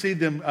 we would see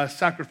them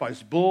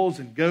sacrifice bulls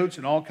and goats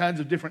and all kinds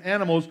of different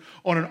animals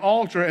on an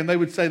altar. And they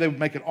would say they would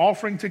make an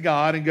offering to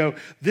God and go,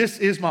 this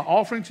is my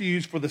offering to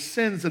use for the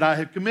sins that I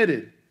have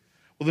committed.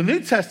 Well, the New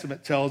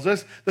Testament tells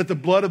us that the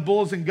blood of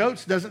bulls and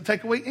goats doesn't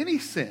take away any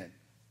sin.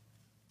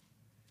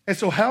 And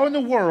so how in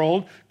the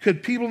world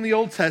could people in the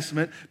Old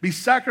Testament be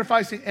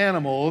sacrificing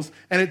animals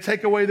and it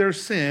take away their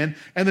sin?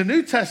 And the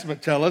New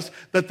Testament tell us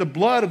that the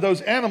blood of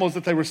those animals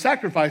that they were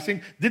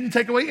sacrificing didn't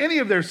take away any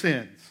of their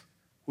sins,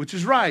 which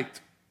is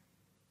right.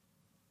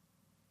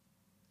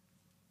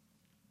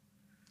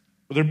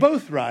 Well, they're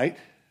both right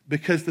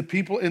because the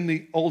people in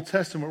the Old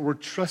Testament were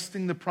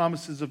trusting the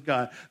promises of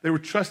God. They were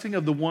trusting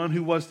of the one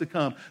who was to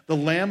come, the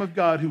Lamb of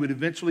God who would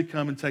eventually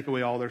come and take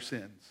away all their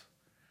sins.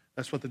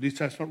 That's what the New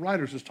Testament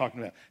writers is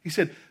talking about. He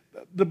said,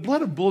 the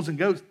blood of bulls and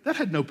goats, that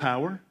had no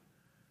power.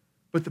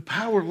 But the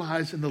power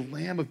lies in the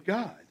Lamb of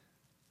God.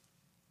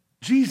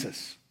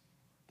 Jesus.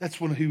 That's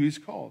who he's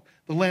called.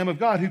 The Lamb of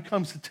God who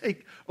comes to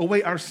take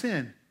away our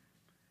sin.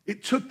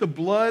 It took the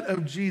blood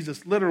of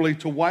Jesus literally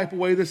to wipe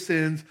away the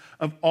sins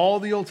of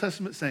all the Old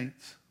Testament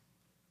saints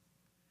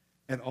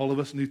and all of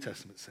us New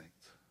Testament saints.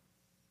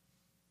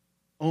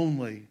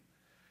 Only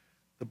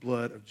the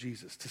blood of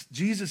Jesus.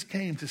 Jesus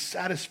came to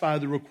satisfy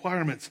the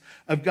requirements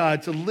of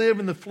God, to live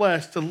in the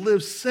flesh, to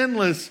live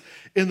sinless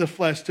in the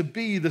flesh, to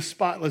be the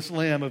spotless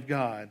Lamb of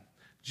God.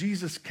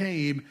 Jesus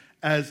came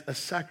as a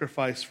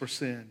sacrifice for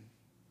sin.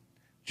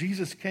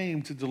 Jesus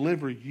came to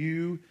deliver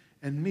you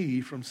and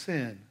me from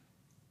sin.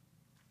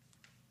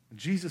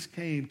 Jesus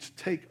came to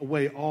take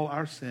away all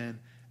our sin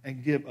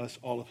and give us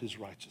all of his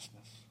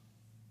righteousness.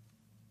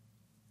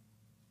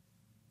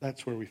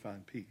 That's where we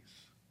find peace.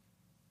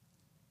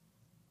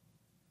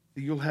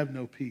 You'll have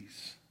no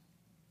peace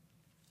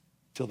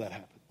till that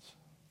happens.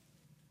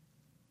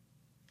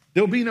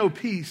 There'll be no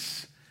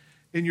peace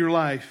in your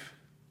life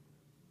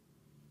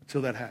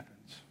until that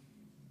happens.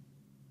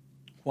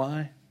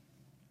 Why?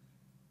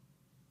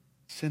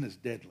 Sin is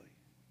deadly.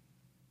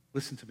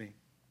 Listen to me.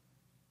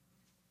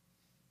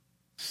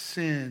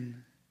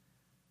 Sin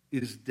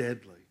is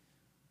deadly.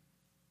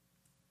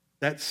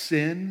 That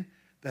sin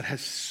that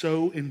has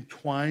so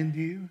entwined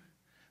you,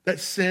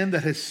 that sin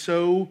that has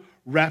so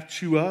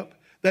wrapped you up,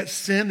 that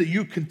sin that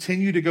you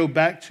continue to go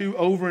back to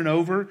over and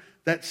over,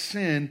 that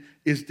sin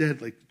is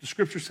deadly. The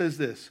scripture says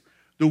this,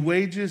 the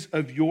wages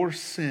of your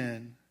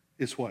sin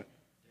is what?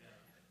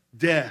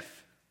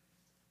 Death.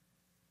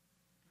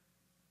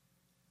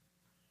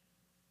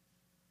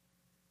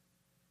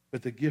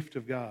 But the gift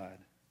of God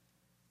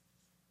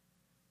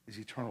is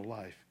eternal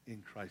life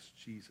in Christ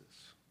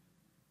Jesus.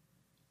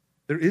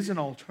 There is an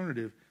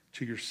alternative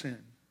to your sin.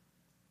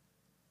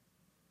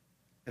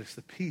 And it's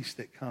the peace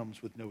that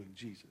comes with knowing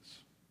Jesus.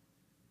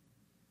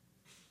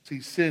 See,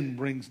 sin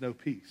brings no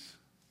peace.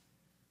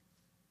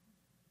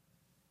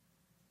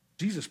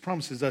 Jesus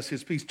promises us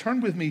his peace.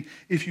 Turn with me,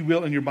 if you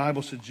will, in your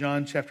Bibles to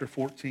John chapter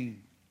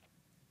 14.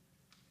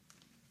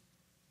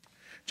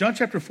 John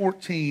chapter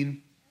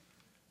 14,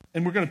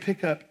 and we're going to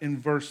pick up in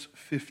verse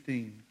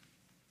 15.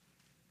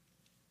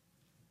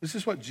 This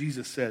is what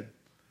Jesus said.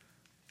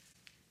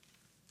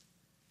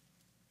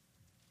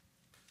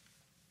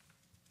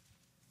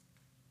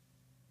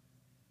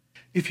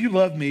 If you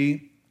love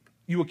me,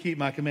 you will keep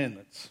my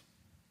commandments.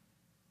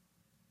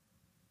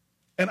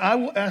 And I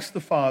will ask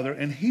the Father,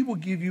 and he will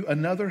give you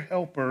another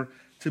helper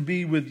to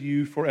be with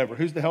you forever.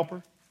 Who's the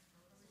helper?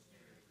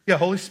 Yeah,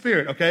 Holy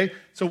Spirit, okay?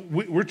 So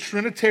we're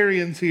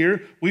Trinitarians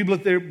here. We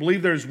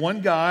believe there's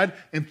one God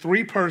in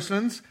three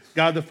persons.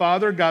 God the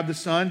Father, God the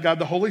Son, God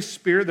the Holy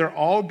Spirit. They're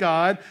all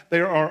God. They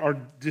are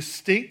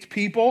distinct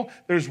people.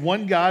 There's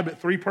one God, but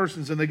three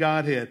persons in the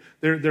Godhead.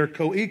 They're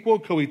co-equal,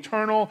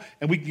 co-eternal,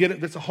 and we get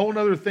it. That's a whole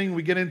other thing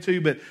we get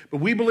into, but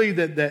we believe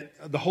that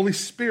the Holy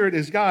Spirit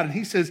is God. And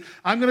he says,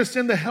 I'm going to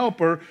send the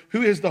helper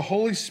who is the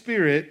Holy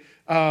Spirit,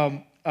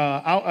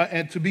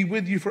 and to be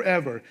with you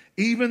forever.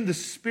 Even the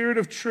Spirit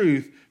of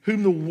truth,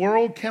 whom the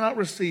world cannot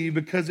receive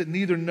because it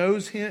neither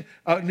knows him,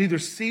 neither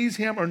sees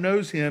him or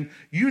knows him.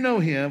 You know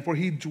him, for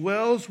he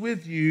dwells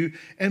with you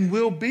and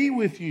will be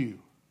with you.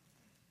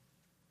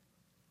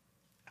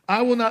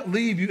 I will not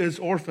leave you as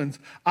orphans.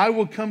 I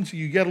will come to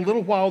you. Yet a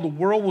little while the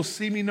world will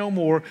see me no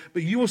more,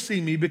 but you will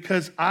see me.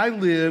 Because I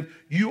live,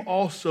 you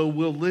also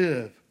will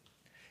live.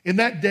 In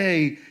that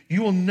day,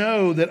 you will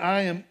know that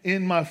I am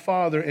in my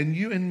Father, and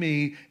you in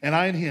me, and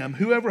I in him.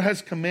 Whoever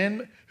has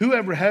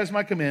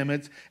my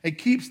commandments and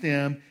keeps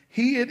them,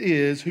 he it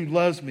is who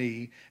loves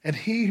me, and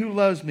he who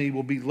loves me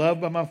will be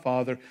loved by my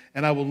Father,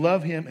 and I will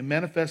love him and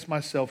manifest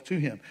myself to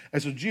him.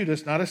 As so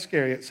Judas, not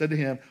Iscariot, said to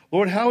him,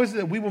 Lord, how is it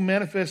that we will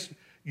manifest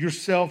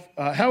yourself?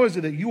 How is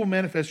it that you will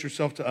manifest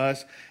yourself to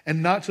us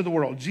and not to the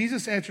world?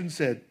 Jesus answered and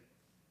said,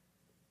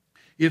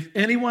 if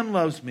anyone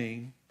loves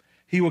me,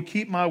 he will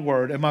keep my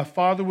word, and my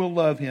Father will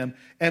love him,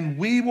 and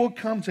we will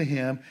come to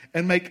him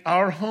and make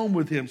our home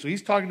with him. So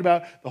he's talking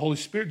about the Holy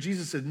Spirit.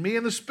 Jesus said, me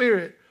and the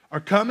Spirit are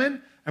coming,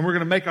 and we're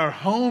going to make our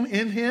home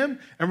in him,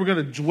 and we're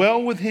going to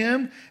dwell with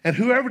him. And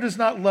whoever does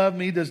not love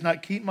me does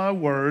not keep my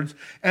words.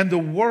 And the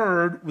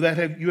word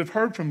that you have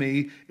heard from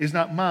me is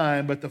not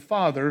mine, but the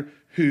Father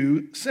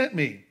who sent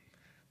me.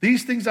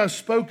 These things I've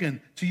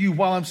spoken to you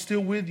while I'm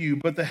still with you,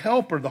 but the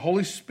Helper, the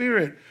Holy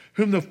Spirit,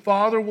 whom the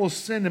Father will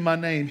send in my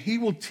name, he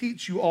will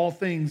teach you all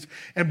things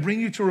and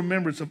bring you to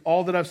remembrance of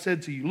all that I've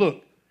said to you.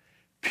 Look,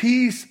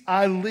 peace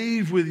I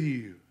leave with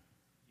you.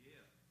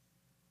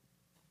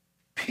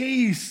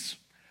 Peace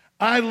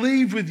I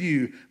leave with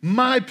you.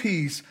 My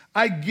peace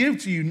I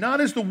give to you.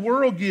 Not as the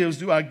world gives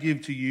do I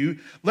give to you.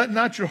 Let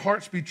not your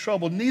hearts be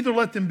troubled, neither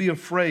let them be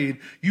afraid.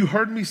 You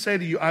heard me say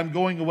to you, I'm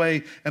going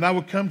away, and I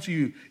will come to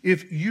you.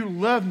 If you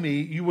love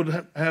me, you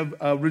would have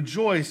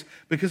rejoiced,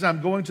 because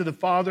I'm going to the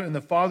Father, and the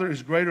Father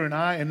is greater than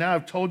I. And now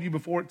I've told you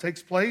before it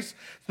takes place,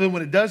 so that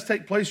when it does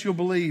take place, you'll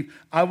believe.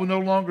 I will no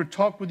longer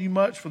talk with you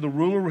much, for the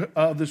ruler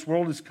of this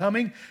world is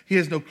coming. He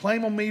has no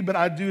claim on me, but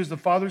I do as the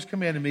Father has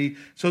commanded me,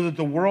 so that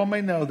the world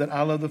may know that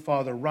I love the Father.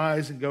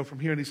 Rise and go from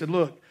here. And he said,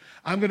 look,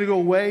 I'm going to go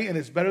away, and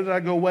it's better that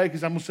I go away,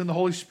 because I'm going to send the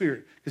Holy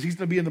Spirit, because he's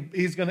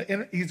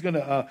going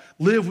to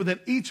live within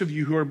each of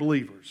you who are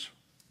believers.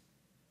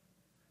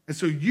 And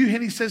so and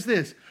he says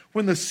this,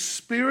 when the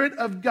Spirit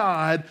of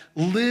God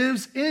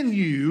lives in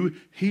you,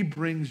 he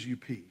brings you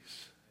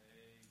peace.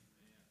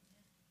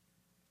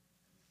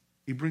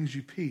 He brings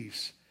you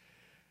peace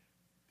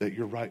that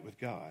you're right with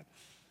God.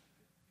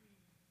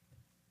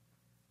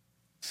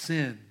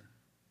 Sin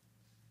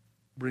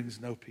brings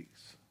no peace.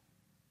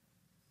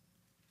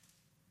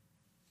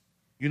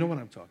 You know what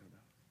I'm talking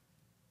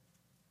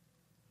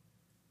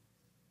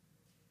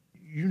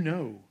about. You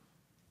know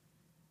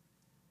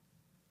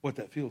what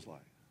that feels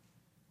like.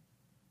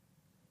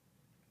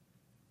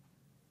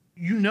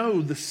 You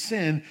know the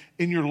sin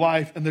in your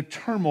life and the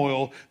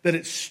turmoil that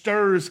it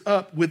stirs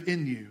up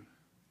within you.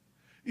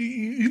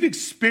 You've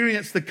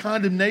experienced the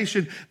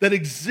condemnation that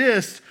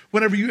exists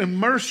whenever you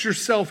immerse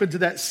yourself into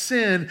that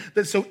sin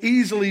that so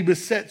easily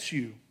besets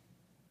you.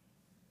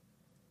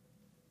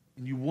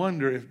 And you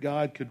wonder if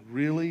God could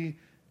really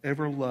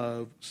ever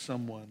love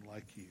someone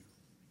like you.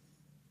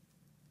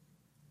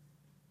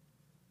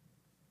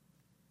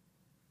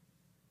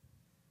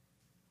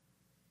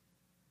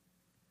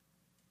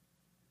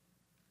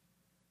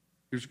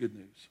 Here's good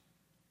news.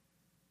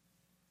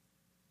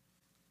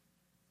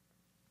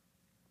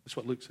 That's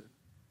what Luke said.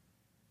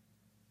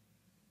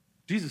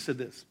 Jesus said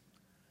this,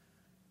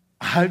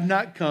 I've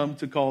not come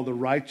to call the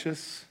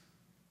righteous,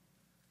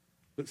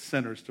 but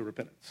sinners to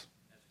repentance.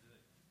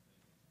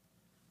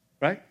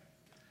 Right?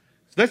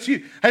 So that's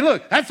you. Hey,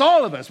 look, that's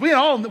all of us. We're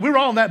all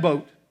in that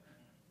boat.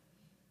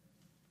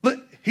 Look,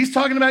 he's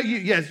talking about you.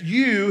 Yes,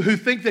 you who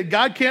think that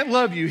God can't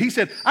love you. He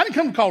said, I didn't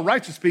come to call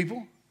righteous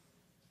people.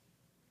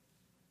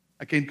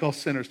 I came to call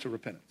sinners to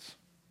repentance.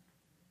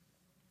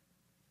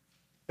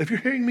 If you're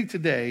hearing me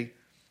today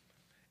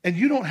and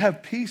you don't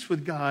have peace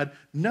with God,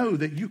 know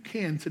that you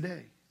can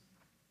today.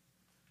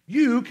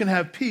 You can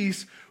have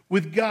peace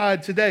with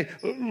God today.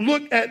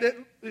 Look at it.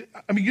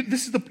 I mean,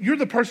 you're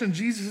the person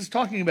Jesus is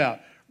talking about.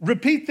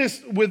 Repeat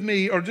this with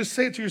me, or just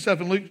say it to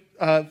yourself in Luke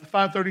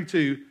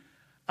 5:32.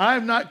 I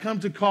have not come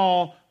to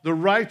call the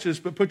righteous,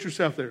 but put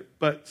yourself there,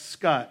 but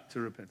Scott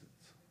to repentance.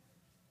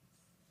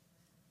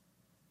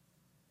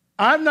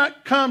 I've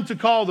not come to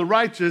call the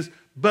righteous,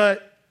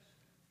 but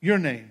your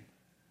name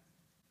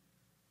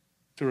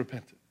to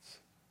repentance.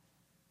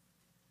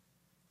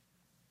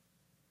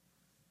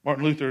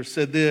 Martin Luther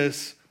said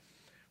this,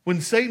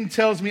 when Satan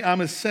tells me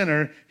I'm a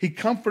sinner, he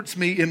comforts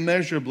me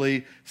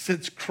immeasurably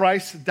since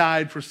Christ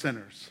died for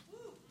sinners.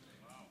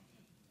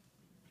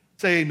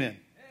 Say amen.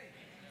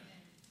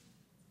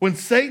 When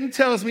Satan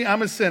tells me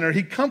I'm a sinner,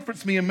 he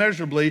comforts me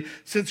immeasurably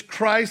since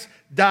Christ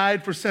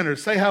died for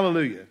sinners. Say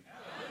hallelujah.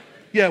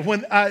 Yeah,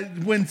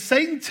 when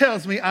Satan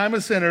tells me I'm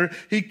a sinner,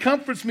 he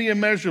comforts me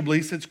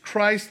immeasurably since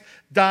Christ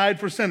died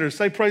for sinners.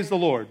 Say praise the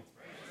Lord.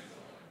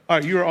 All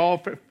right, you are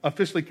all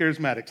officially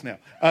charismatics now.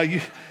 You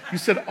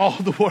said all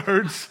the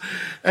words.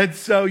 And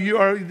so you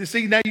are,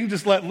 see, now you can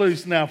just let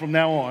loose now from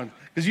now on.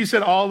 Because you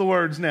said all the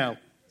words now.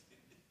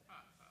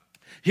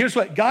 Here's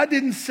what, God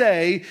didn't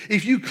say,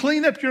 if you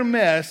clean up your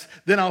mess,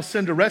 then I'll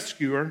send a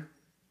rescuer.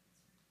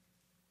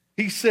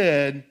 He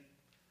said,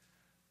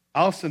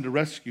 I'll send a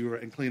rescuer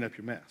and clean up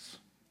your mess.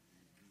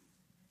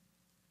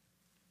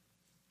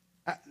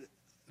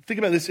 Think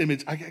about this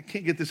image. I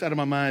can't get this out of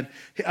my mind.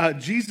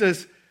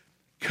 Jesus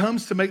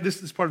comes to make,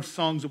 this is part of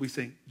songs that we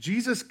sing.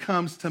 Jesus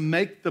comes to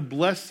make the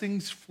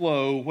blessings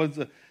flow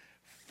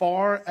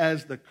far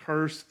as the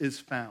curse is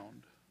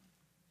found.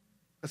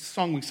 That's a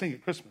song we sing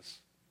at Christmas.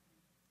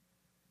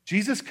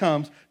 Jesus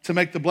comes to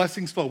make the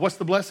blessings flow. What's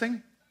the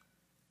blessing?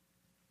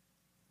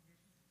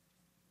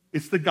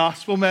 It's the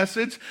gospel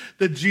message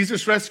that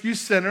Jesus rescues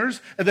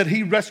sinners and that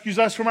he rescues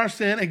us from our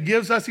sin and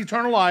gives us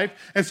eternal life.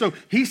 And so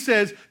he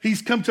says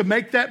he's come to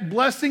make that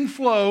blessing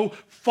flow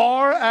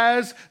far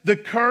as the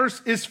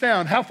curse is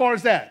found. How far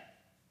is that?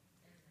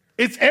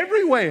 It's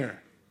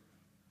everywhere,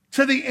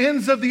 to the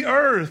ends of the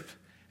earth.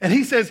 And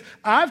he says,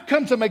 I've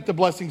come to make the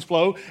blessings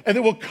flow and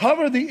it will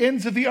cover the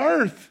ends of the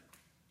earth.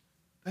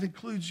 That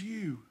includes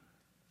you.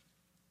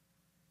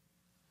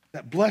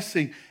 That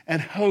blessing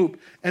and hope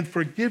and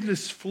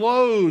forgiveness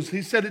flows.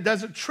 He said it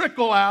doesn't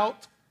trickle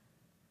out.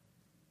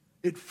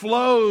 It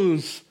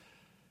flows.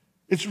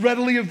 It's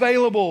readily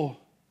available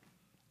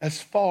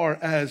as far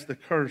as the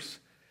curse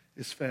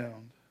is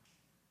found.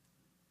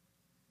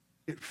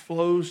 It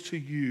flows to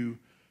you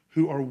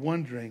who are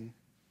wondering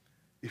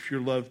if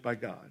you're loved by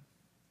God.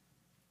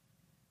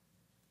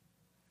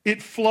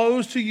 It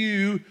flows to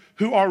you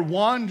who are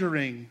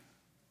wandering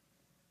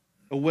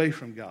away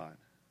from God.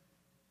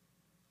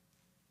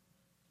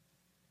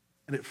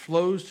 And it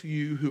flows to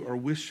you who are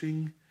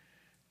wishing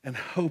and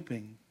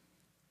hoping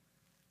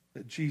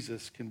that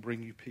Jesus can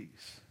bring you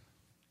peace.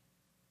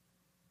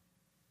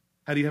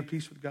 How do you have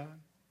peace with God?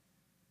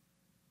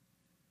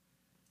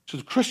 So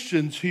the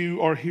Christians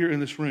who are here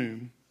in this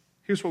room,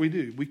 here's what we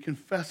do. We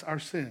confess our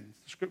sins.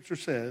 The scripture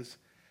says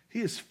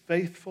he is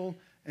faithful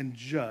and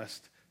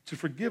just to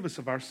forgive us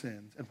of our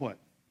sins and what?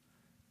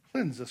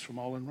 Cleanse us from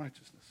all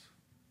unrighteousness.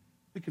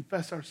 We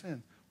confess our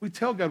sins. We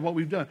tell God what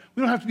we've done.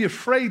 We don't have to be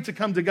afraid to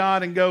come to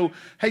God and go,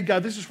 hey,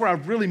 God, this is where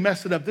I've really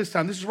messed it up this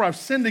time. This is where I've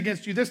sinned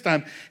against you this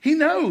time. He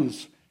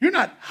knows. You're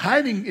not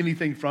hiding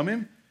anything from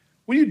him.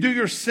 When you do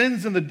your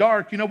sins in the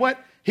dark, you know what?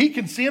 He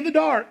can see in the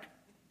dark.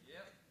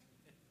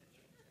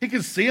 He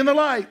can see in the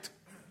light.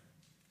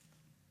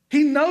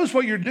 He knows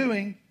what you're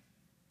doing.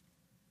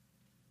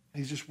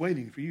 He's just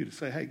waiting for you to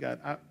say, hey,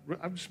 God,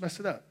 I've just messed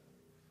it up.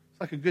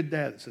 It's like a good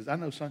dad that says, I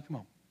know, son, come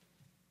on.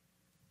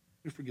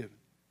 You're forgiven.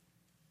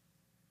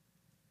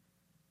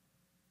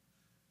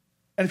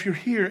 And if you're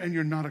here and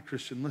you're not a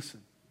Christian,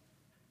 listen.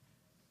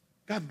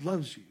 God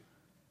loves you.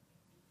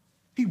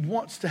 He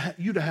wants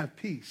you to have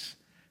peace.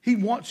 He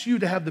wants you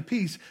to have the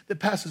peace that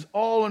passes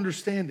all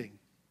understanding.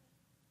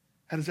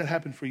 How does that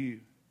happen for you?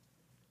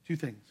 Two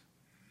things.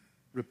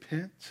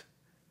 Repent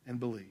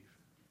and believe.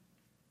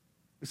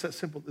 It's that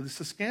simple. It's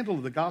the scandal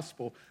of the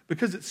gospel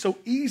because it's so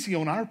easy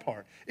on our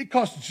part. It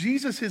cost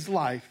Jesus his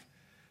life,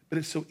 but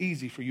it's so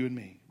easy for you and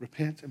me.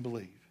 Repent and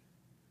believe.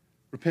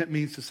 Repent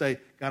means to say,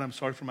 God, I'm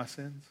sorry for my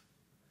sins.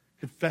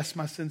 Confess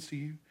my sins to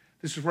you.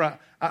 This is where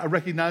I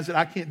recognize that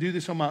I can't do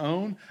this on my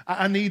own.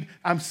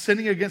 I'm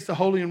sinning against the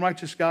holy and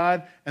righteous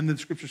God. And then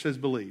the scripture says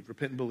believe.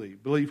 Repent and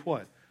believe. Believe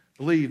what?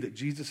 Believe that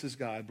Jesus is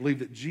God. Believe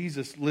that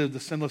Jesus lived the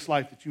sinless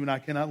life that you and I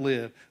cannot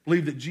live.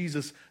 Believe that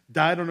Jesus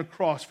died on a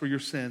cross for your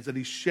sins. That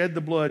he shed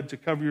the blood to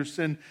cover your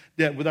sin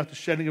debt. Without the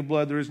shedding of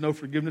blood, there is no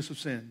forgiveness of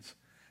sins.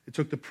 It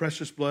took the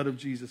precious blood of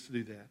Jesus to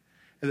do that.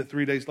 And that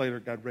 3 days later,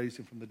 God raised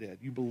him from the dead.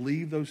 You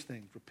believe those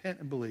things.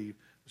 Repent and believe.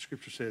 The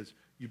scripture says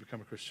you become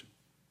a Christian.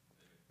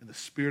 And the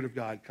Spirit of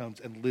God comes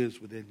and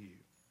lives within you.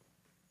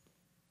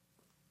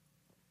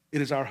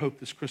 It is our hope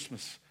this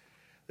Christmas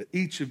that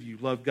each of you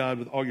love God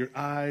with all your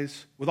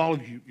eyes, with all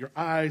of you, your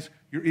eyes,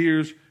 your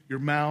ears, your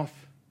mouth,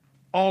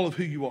 all of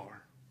who you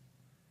are.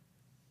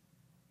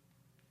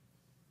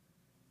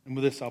 And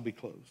with this, I'll be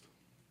closed.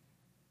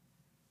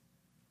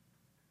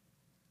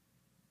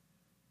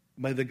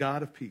 May the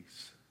God of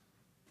peace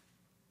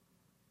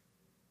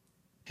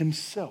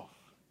himself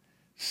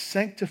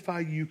sanctify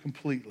you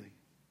completely.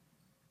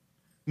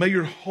 May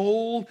your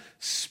whole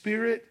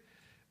spirit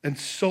and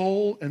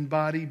soul and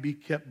body be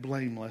kept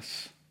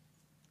blameless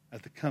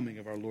at the coming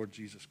of our Lord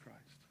Jesus Christ.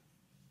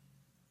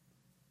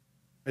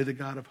 May the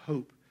God of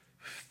hope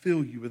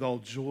fill you with all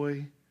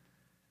joy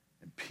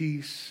and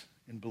peace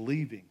in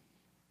believing,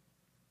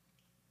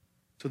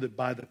 so that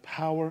by the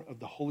power of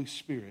the Holy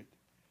Spirit,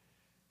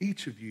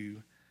 each of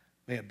you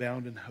may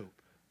abound in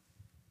hope.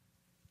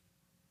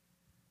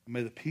 And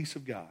may the peace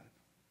of God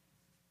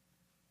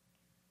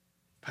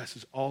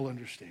passes all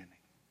understanding.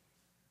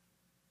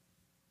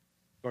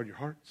 Guard your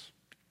hearts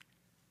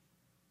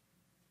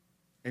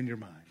and your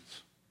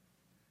minds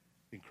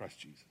in Christ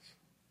Jesus.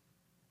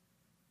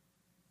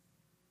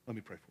 Let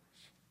me pray for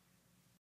us.